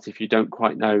start if you don't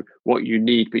quite know what you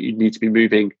need, but you need to be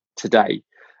moving today.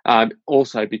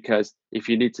 Also, because if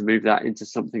you need to move that into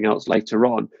something else later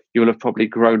on, you'll have probably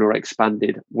grown or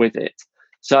expanded with it.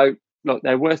 So look,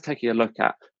 they're worth taking a look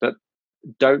at, but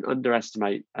don't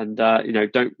underestimate and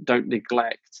don't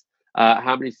neglect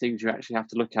how many things you actually have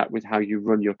to look at with how you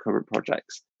run your current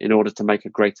projects in order to make a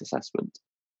great assessment.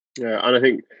 Yeah, and I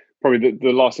think probably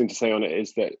the last thing to say on it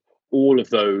is that all of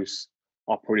those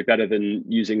are probably better than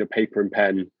using a paper and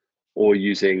pen or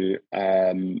using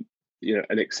an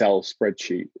Excel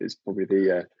spreadsheet. Is probably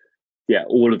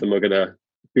all of them are going to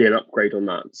be an upgrade on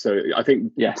that. So I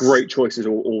think great choices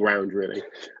all round, really.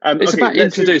 It's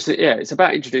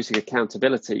about introducing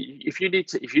accountability. If you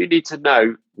need to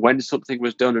know when something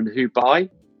was done and who by,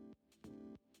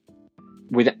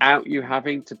 without you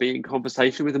having to be in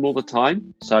conversation with them all the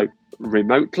time, so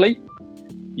remotely,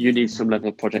 you need some level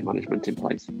of project management in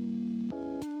place.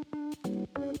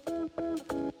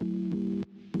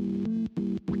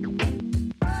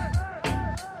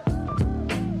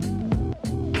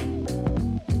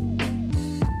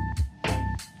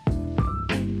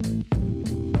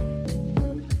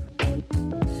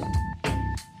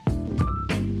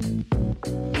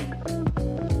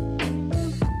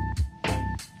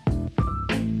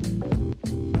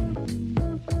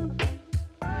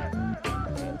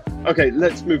 Okay,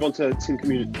 let's move on to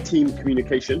team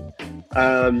communication.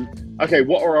 Okay,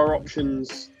 what are our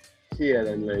options here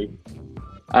then, Lee?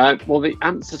 Well, the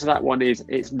answer to that one is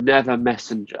it's never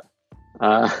Messenger.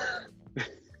 And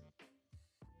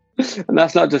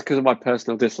that's not just because of my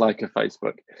personal dislike of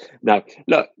Facebook. No,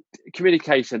 look,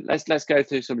 communication. Let's go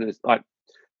through some of this. Like,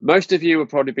 most of you will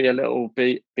probably be a little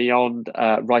bit beyond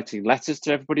writing letters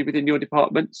to everybody within your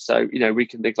department. So, we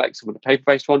can neglect some of the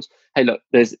paper-based ones. Hey, look,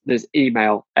 there's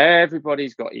email.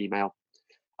 Everybody's got email.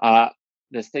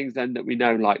 There's things then that we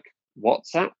know, like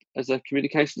WhatsApp as a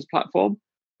communications platform.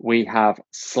 We have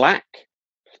Slack.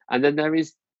 And then there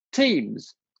is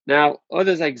Teams. Now,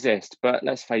 others exist, but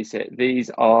let's face it,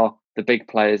 these are the big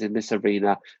players in this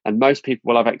arena. And most people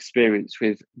will have experience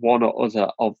with one or other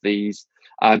of these,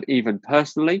 even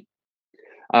personally,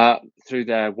 through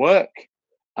their work,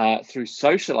 through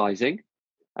socializing.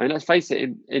 I mean, let's face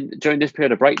it, during this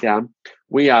period of breakdown,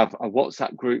 we have a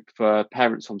WhatsApp group for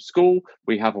parents from school.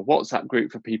 We have a WhatsApp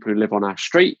group for people who live on our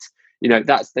street.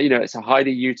 It's a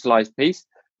highly utilized piece.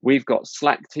 We've got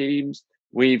Slack teams.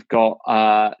 We've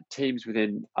got teams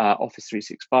within Office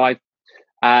 365.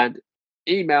 And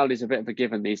email is a bit of a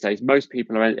given these days. Most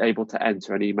people are able to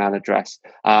enter an email address,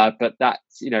 but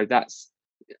that's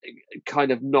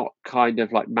kind of not kind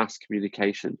of like mass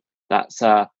communication. That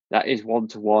is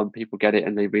one-to-one. People get it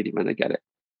and they read it when they get it.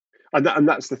 And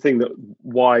that's the thing, that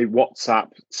why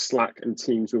WhatsApp, Slack, and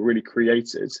Teams were really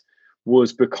created,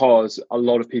 was because a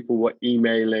lot of people were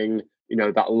emailing,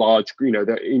 that large,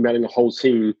 they're emailing a whole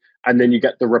team, and then you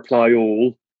get the reply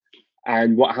all.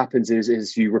 And what happens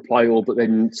is you reply all, but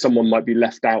then someone might be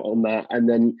left out on that. And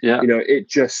then, it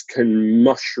just can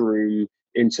mushroom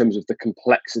in terms of the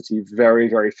complexity very,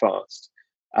 very fast.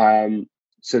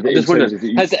 So that just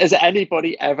wondering, has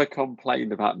anybody ever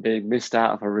complained about being missed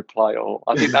out of a reply all?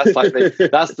 I think that's like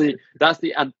that's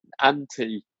the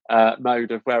anti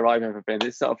mode of where I've ever been.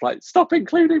 It's sort of like, stop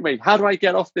including me. How do I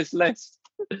get off this list?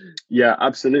 Yeah,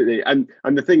 absolutely. And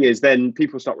the thing is, then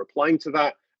people start replying to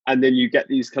that, and then you get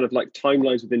these kind of like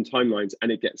timelines within timelines,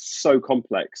 and it gets so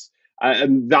complex.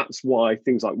 And that's why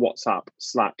things like WhatsApp,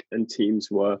 Slack, and Teams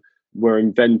were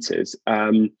invented.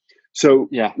 So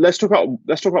yeah, let's talk about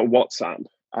WhatsApp.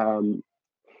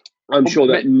 I'm sure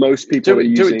that most people are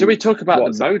using. Do we talk about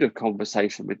WhatsApp. The mode of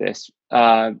conversation with this?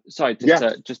 Sorry,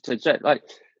 just to check. Like,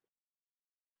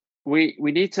 we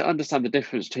need to understand the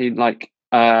difference between like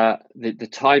the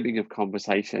timing of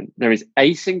conversation. There is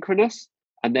asynchronous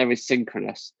and there is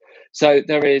synchronous. So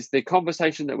there is the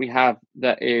conversation that we have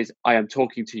that is, I am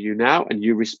talking to you now and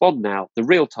you respond now, the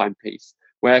real-time piece,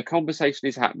 where a conversation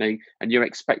is happening and you're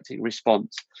expecting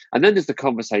response. And then there's the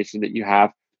conversation that you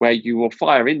have where you will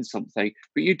fire in something,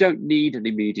 but you don't need an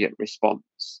immediate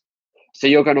response. So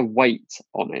you're going to wait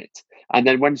on it. And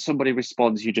then when somebody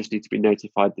responds, you just need to be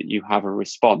notified that you have a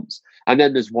response. And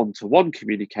then there's one-to-one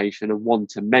communication and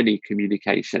one-to-many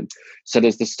communication. So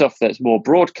there's the stuff that's more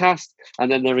broadcast, and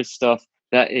then there is stuff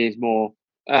that is more,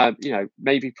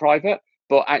 maybe private,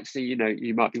 but actually,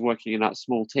 you might be working in that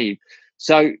small team.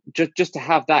 So just to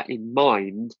have that in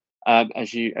mind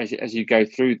as you go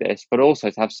through this, but also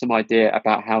to have some idea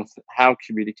about how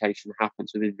communication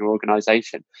happens within your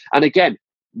organization. And again,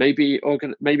 maybe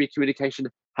communication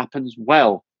happens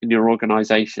well in your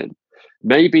organization.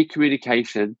 Maybe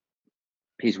communication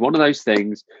is one of those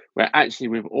things where actually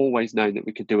we've always known that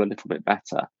we could do a little bit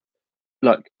better.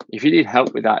 Look, if you need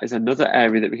help with that, is another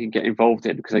area that we can get involved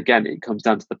in, because again, it comes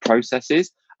down to the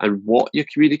processes and what you're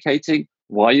communicating,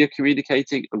 why you're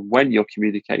communicating, and when you're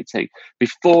communicating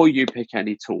before you pick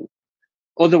any tool.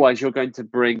 Otherwise, you're going to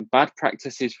bring bad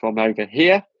practices from over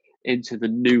here into the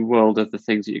new world of the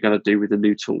things that you're going to do with the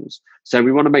new tools. So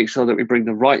we want to make sure that we bring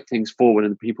the right things forward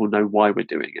and people know why we're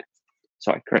doing it.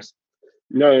 Sorry, Chris.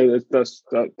 No, that's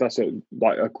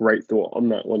a great thought on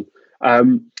that one.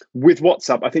 With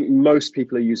WhatsApp, I think most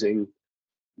people are using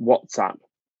WhatsApp,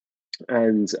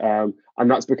 and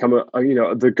that's become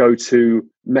the go-to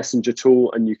messenger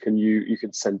tool, and you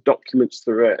can send documents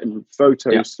through it and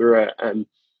photos through it, and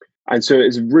so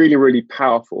it's really, really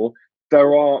powerful.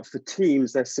 There are, for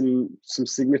Teams, there's some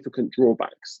significant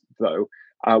drawbacks though.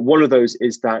 One of those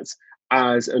is that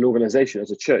as an organization,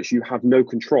 as a church, you have no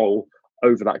control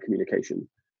over that communication.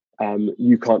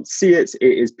 You can't see it.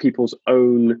 It is people's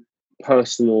own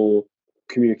personal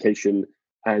communication.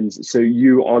 And so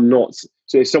you are not,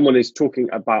 so if someone is talking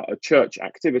about a church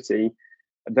activity,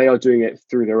 they are doing it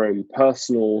through their own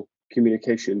personal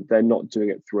communication. They're not doing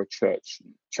it through a church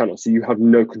channel. So you have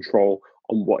no control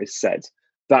on what is said.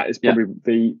 That is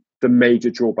probably the major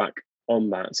drawback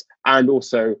on that. And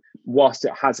also, whilst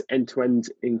it has end-to-end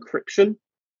encryption,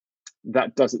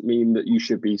 that doesn't mean that you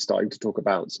should be starting to talk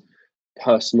about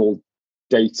personal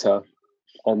data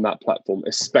on that platform,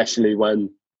 especially when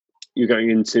you're going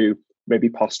into maybe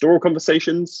pastoral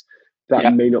conversations.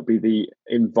 That may not be the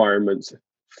environment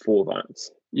for that.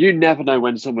 You never know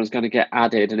when someone's going to get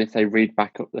added and if they read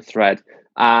back up the thread.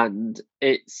 And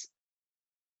it's,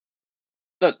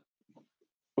 look,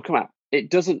 we'll come out. It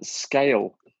doesn't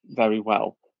scale very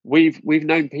well. We've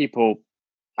known people,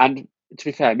 and to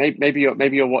be fair, maybe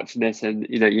you're watching this and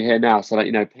you're here now, so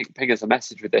ping us a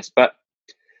message with this. But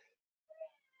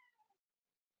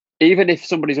even if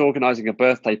somebody's organising a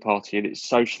birthday party and it's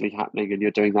socially happening and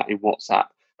you're doing that in WhatsApp,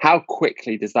 how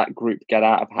quickly does that group get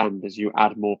out of hand as you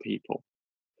add more people?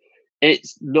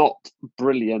 It's not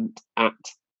brilliant at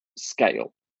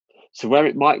scale. So where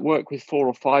it might work with 4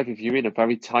 or 5 of you in a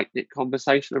very tight-knit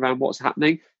conversation around what's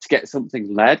happening to get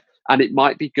something led, and it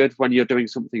might be good when you're doing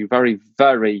something very,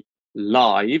 very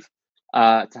live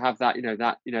to have that,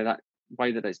 that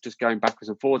way that it's just going backwards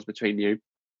and forwards between you.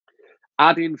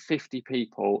 Add in 50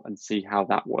 people and see how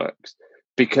that works,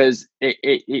 because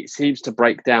it seems to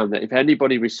break down that if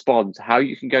anybody responds, how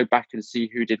you can go back and see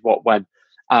who did what when.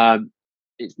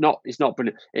 It's not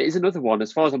brilliant. It is another one,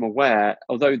 as far as I'm aware,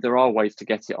 although there are ways to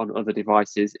get it on other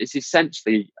devices, it's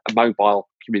essentially a mobile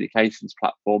communications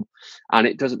platform, and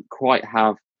it doesn't quite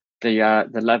have the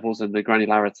levels and the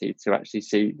granularity to actually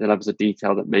see the levels of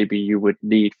detail that maybe you would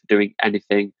need for doing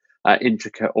anything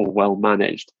intricate or well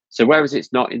managed. So whereas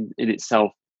it's not in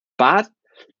itself bad,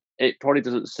 it probably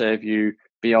doesn't serve you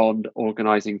beyond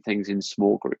organizing things in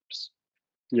small groups.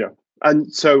 Yeah.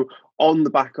 And so on the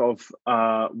back of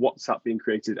WhatsApp being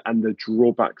created and the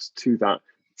drawbacks to that,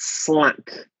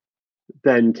 Slack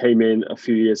then came in a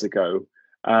few years ago.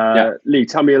 Lee,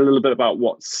 tell me a little bit about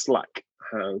what Slack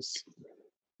has.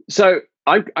 So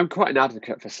I'm quite an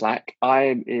advocate for Slack. I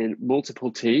am in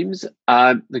multiple teams.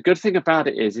 The good thing about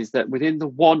it is that within the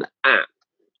one app,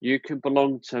 you can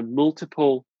belong to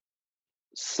multiple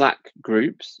Slack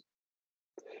groups,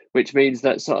 which means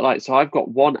that so I've got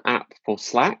one app for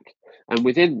Slack, and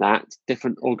within that,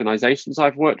 different organizations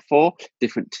I've worked for,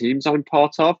 different teams I'm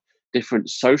part of, different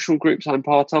social groups I'm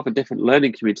part of, and different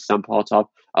learning communities I'm part of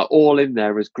are all in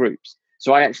there as groups.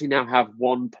 So I actually now have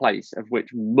one place of which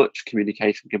much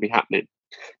communication can be happening.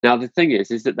 Now, the thing is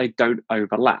that they don't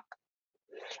overlap.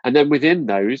 And then within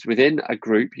a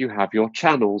group, you have your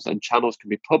channels, and channels can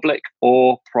be public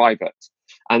or private,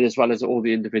 and as well as all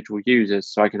the individual users.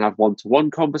 So I can have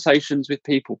one-to-one conversations with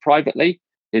people privately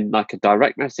in like a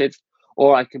direct message,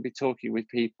 or I can be talking with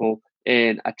people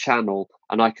in a channel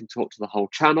and I can talk to the whole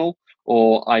channel,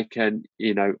 or I can,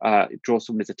 draw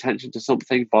somebody's attention to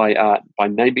something by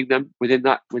naming them within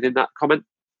that comment.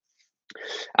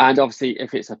 And obviously,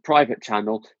 if it's a private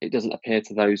channel, it doesn't appear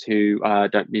to those who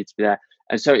don't need to be there.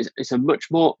 And so it's a much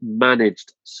more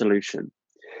managed solution.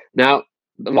 Now,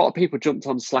 a lot of people jumped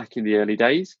on Slack in the early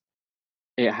days.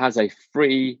 It has a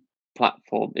free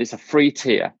platform. It's a free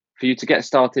tier. For you to get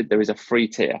started, there is a free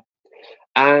tier.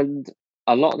 And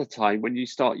a lot of the time, when you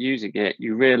start using it,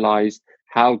 you realize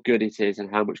how good it is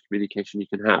and how much communication you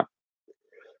can have.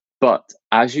 But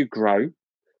as you grow,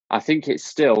 I think it's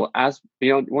still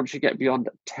once you get beyond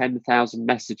 10,000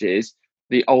 messages,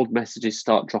 the old messages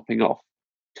start dropping off.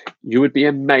 You would be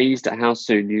amazed at how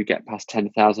soon you get past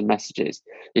 10,000 messages.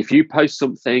 If you post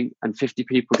something and 50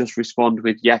 people just respond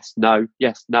with yes, no,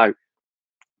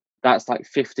 that's like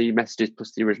 50 messages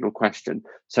plus the original question.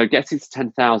 So getting to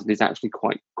 10,000 is actually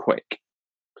quite quick.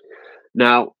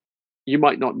 Now, you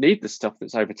might not need the stuff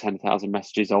that's over 10,000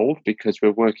 messages old because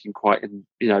we're working quite in,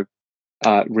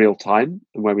 real time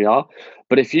and where we are.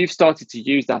 But if you've started to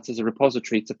use that as a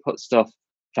repository to put stuff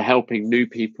for helping new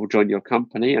people join your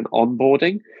company and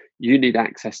onboarding, you need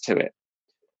access to it.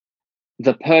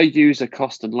 The per user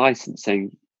cost and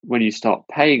licensing, when you start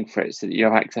paying for it so that you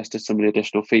have access to some of the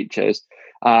additional features,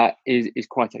 is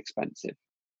quite expensive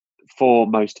for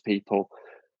most people.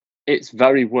 It's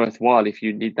very worthwhile if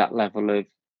you need that level of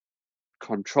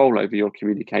control over your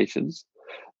communications.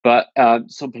 But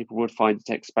some people would find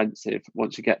it expensive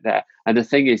once you get there. And the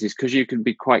thing is because you can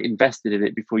be quite invested in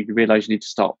it before you realize you need to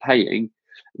start paying,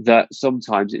 that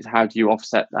sometimes it's how do you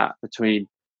offset that between,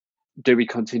 do we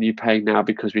continue paying now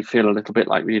because we feel a little bit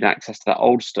like we need access to that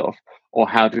old stuff, or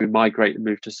how do we migrate and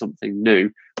move to something new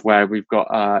where we've got,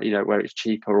 where it's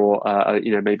cheaper, or,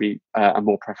 maybe a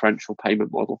more preferential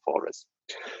payment model for us.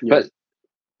 Yeah. But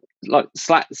like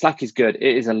Slack is good.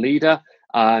 It is a leader.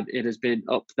 It has been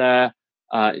up there.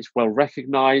 It's well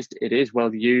recognized. It is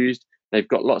well used. They've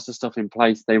got lots of stuff in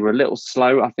place. They were a little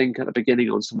slow, I think, at the beginning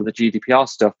on some of the GDPR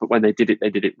stuff, but when they did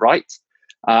it right.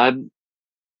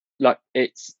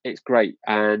 It's great,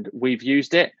 and we've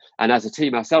used it. And as a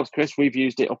team ourselves, Chris, we've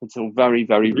used it up until very,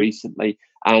 very recently,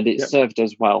 and it served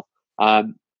us well. Yeah.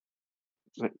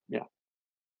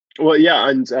 Well, yeah,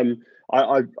 and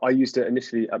I used it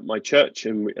initially at my church,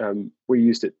 and we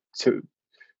used it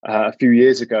a few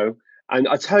years ago. And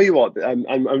I tell you what,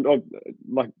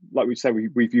 like we said,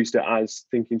 we've used it as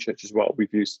Thinking Church as well.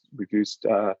 We've used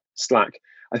Slack.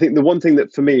 I think the one thing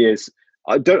that for me is,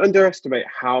 I don't underestimate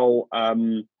how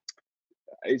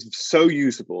it's so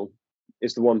usable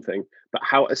is the one thing, but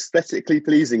how aesthetically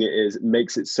pleasing it is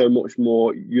makes it so much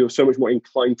more. You're so much more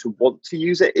inclined to want to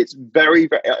use it. It's very,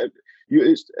 very.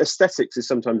 Aesthetics is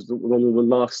sometimes one of the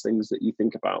last things that you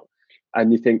think about.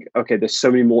 And you think, okay, there's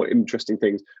so many more interesting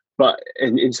things. But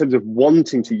in terms of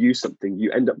wanting to use something,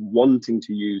 you end up wanting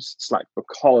to use Slack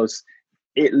because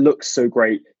it looks so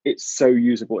great. It's so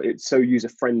usable. It's so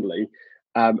user-friendly.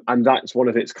 And that's one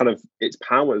of its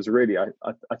powers, really,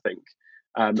 I think.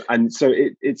 And so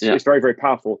it's very, very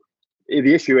powerful.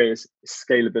 The issue is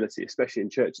scalability, especially in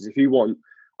churches. If you want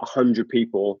 100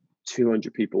 people,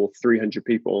 200 people, 300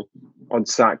 people on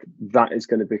Slack, that is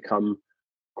going to become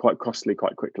quite costly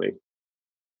quite quickly.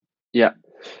 Yeah,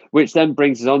 which then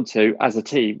brings us on to, as a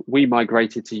team, we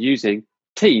migrated to using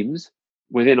Teams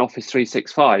within Office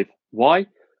 365. Why?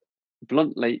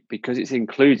 Bluntly, because it's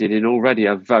included in already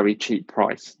a very cheap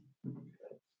price.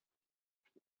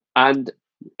 and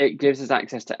it gives us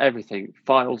access to everything: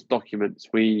 files, documents.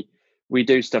 We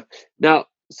do stuff. Now,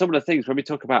 some of the things when we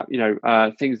talk about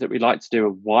things that we like to do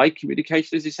and why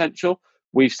communication is essential,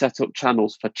 we've set up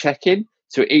channels for check-in.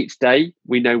 So each day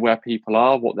we know where people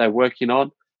are, what they're working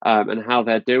on, and how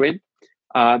they're doing.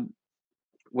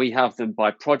 We have them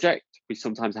by project. We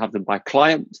sometimes have them by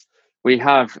client. We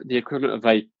have the equivalent of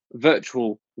a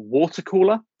virtual water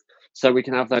cooler, so we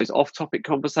can have those off-topic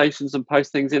conversations and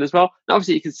post things in as well. And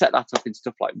obviously, you can set that up in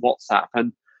stuff like WhatsApp,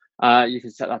 and you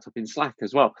can set that up in Slack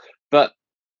as well. But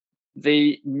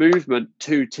the movement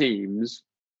to Teams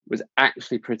was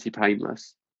actually pretty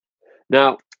painless.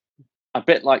 Now, a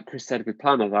bit like Chris said with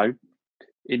Planner, though,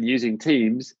 in using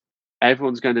Teams,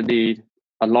 everyone's going to need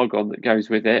a log-on that goes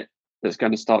with it that's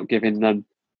going to start giving them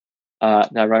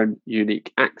their own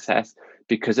unique access,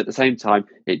 because at the same time,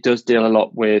 it does deal a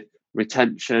lot with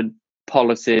retention,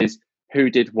 policies, who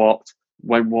did what,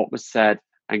 when what was said,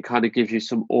 and kind of gives you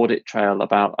some audit trail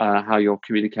about how your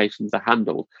communications are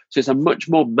handled. So it's a much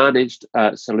more managed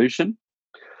solution.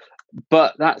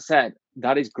 But that said,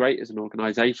 that is great as an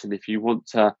organization if you want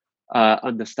to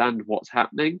understand what's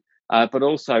happening. But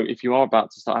also, if you are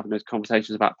about to start having those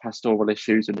conversations about pastoral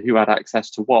issues and who had access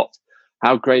to what,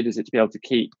 how great is it to be able to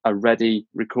keep a ready,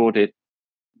 recorded,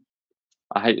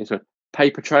 I hate this word,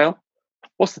 paper trail?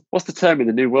 What's the term in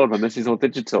the new world when this is all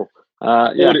digital?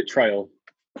 Audit trail.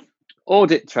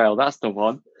 Audit trail, that's the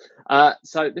one.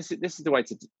 So this is the way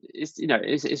to.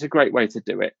 It's a great way to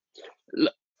do it,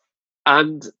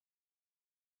 and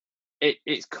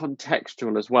it's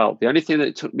contextual as well. The only thing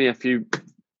that took me a few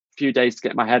days to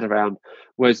get my head around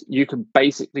was you can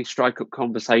basically strike up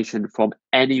conversation from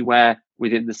anywhere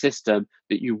within the system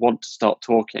that you want to start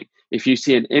talking. If you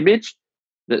see an image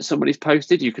that somebody's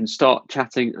posted, you can start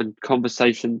chatting and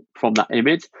conversation from that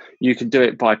image. You can do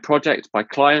it by project, by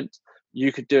client.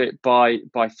 You could do it by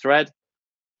thread.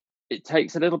 It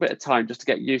takes a little bit of time just to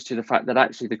get used to the fact that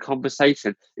actually the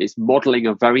conversation is modeling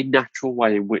a very natural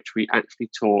way in which we actually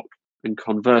talk and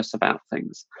converse about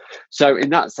things. So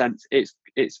in that sense,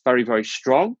 it's very, very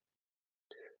strong,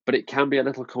 but it can be a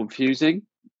little confusing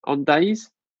on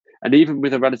days. And even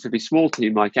with a relatively small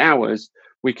team like ours,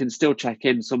 we can still check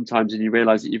in sometimes and you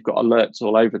realize that you've got alerts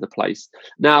all over the place.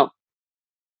 Now,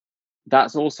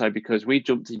 that's also because we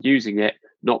jumped to using it,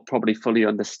 not probably fully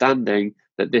understanding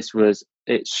that this was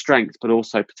its strength, but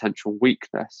also potential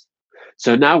weakness.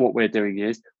 So now what we're doing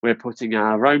is we're putting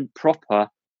our own proper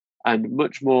and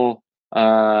much more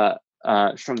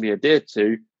strongly adhered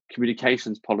to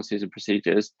communications policies and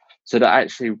procedures, so that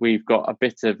actually we've got a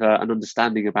bit of an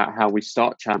understanding about how we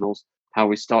start channels, how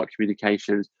we start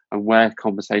communications, and where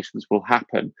conversations will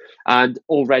happen. And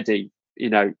already,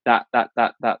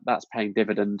 that's paying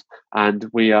dividend, and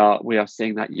we are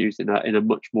seeing that used in a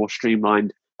much more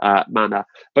streamlined manner.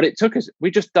 But it took us,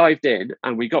 we just dived in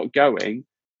and we got going,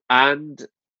 and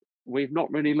we've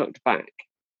not really looked back.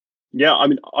 Yeah, I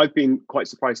mean, I've been quite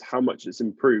surprised how much it's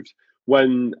improved.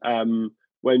 When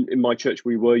in my church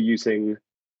we were using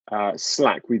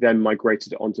Slack, we then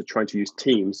migrated it onto trying to use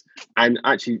Teams, and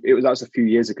actually that was a few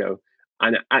years ago,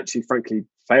 and it actually frankly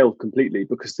failed completely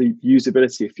because the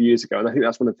usability a few years ago, and I think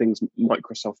that's one of the things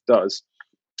Microsoft does,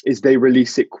 is they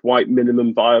release it quite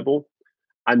minimum viable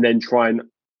and then try and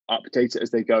update it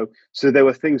as they go. So there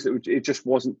were things that it just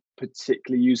wasn't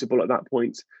particularly usable at that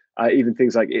point. Even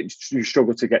things like you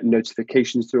struggle to get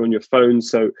notifications through on your phone,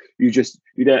 so you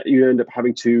end up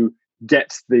having to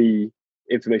get the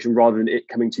information rather than it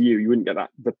coming to you. You wouldn't get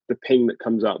that the ping that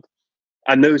comes up,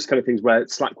 and those kind of things where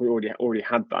Slack already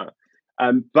had that.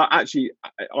 But actually,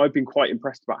 I've been quite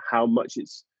impressed about how much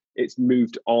it's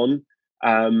moved on,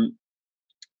 and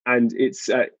it's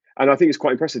and I think it's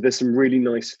quite impressive. There's some really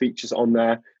nice features on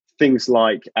there. Things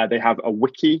like they have a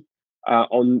wiki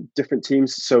on different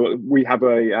teams. So we have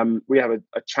a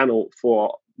channel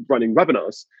for running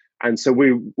webinars, and so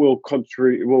we'll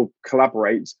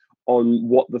collaborate on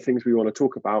what the things we want to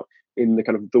talk about in the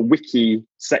kind of the wiki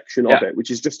section of it, which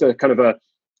is just a kind of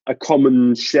a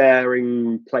common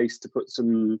sharing place to put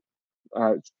some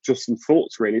just some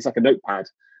thoughts. Really, it's like a notepad,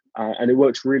 and it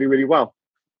works really, really well.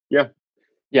 Yeah,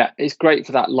 it's great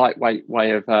for that lightweight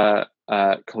way of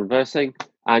conversing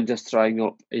and just throwing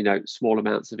up, small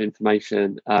amounts of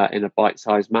information in a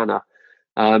bite-sized manner.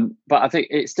 But I think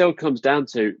it still comes down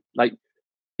to,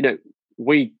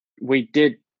 we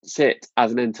did sit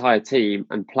as an entire team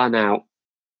and plan out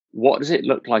what does it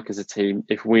look like as a team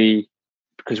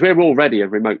because we're already a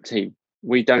remote team.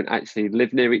 We don't actually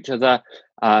live near each other.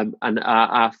 And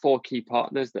our four key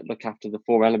partners that look after the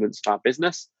four elements of our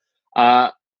business,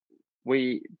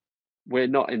 we're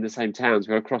not in the same towns.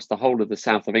 We're across the whole of the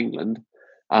south of England.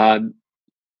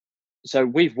 So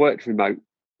we've worked remote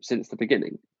since the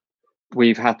beginning.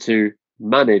 We've had to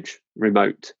manage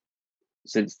remote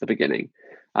since the beginning,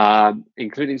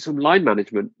 including some line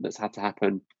management that's had to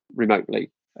happen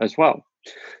remotely as well.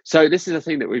 So this is a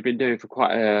thing that we've been doing for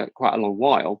quite a long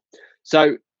while.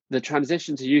 So the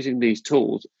transition to using these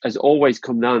tools has always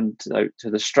come down to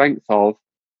the strength of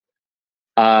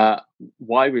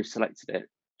why we've selected it,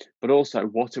 but also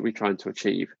what are we trying to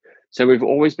achieve. So we've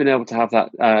always been able to have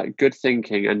that good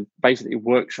thinking and basically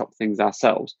workshop things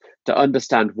ourselves to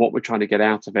understand what we're trying to get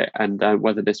out of it and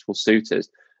whether this will suit us.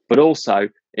 But also,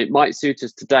 it might suit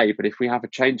us today, but if we have a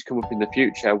change come up in the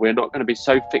future, we're not going to be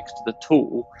so fixed to the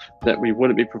tool that we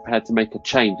wouldn't be prepared to make a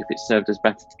change if it served us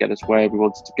better to get us where we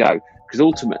wanted to go. Because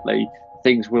ultimately,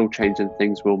 things will change and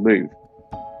things will move.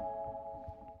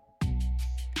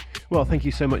 Well, thank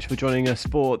you so much for joining us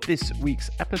for this week's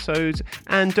episode.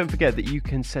 And don't forget that you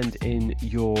can send in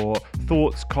your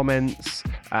thoughts, comments,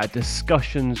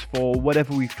 discussions for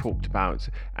whatever we've talked about.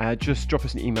 Just drop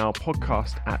us an email,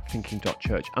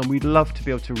 podcast@thinking.church, and we'd love to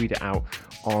be able to read it out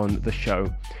on the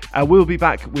show. We'll be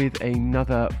back with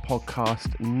another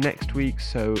podcast next week,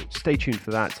 so stay tuned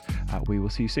for that. We will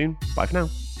see you soon. Bye for now.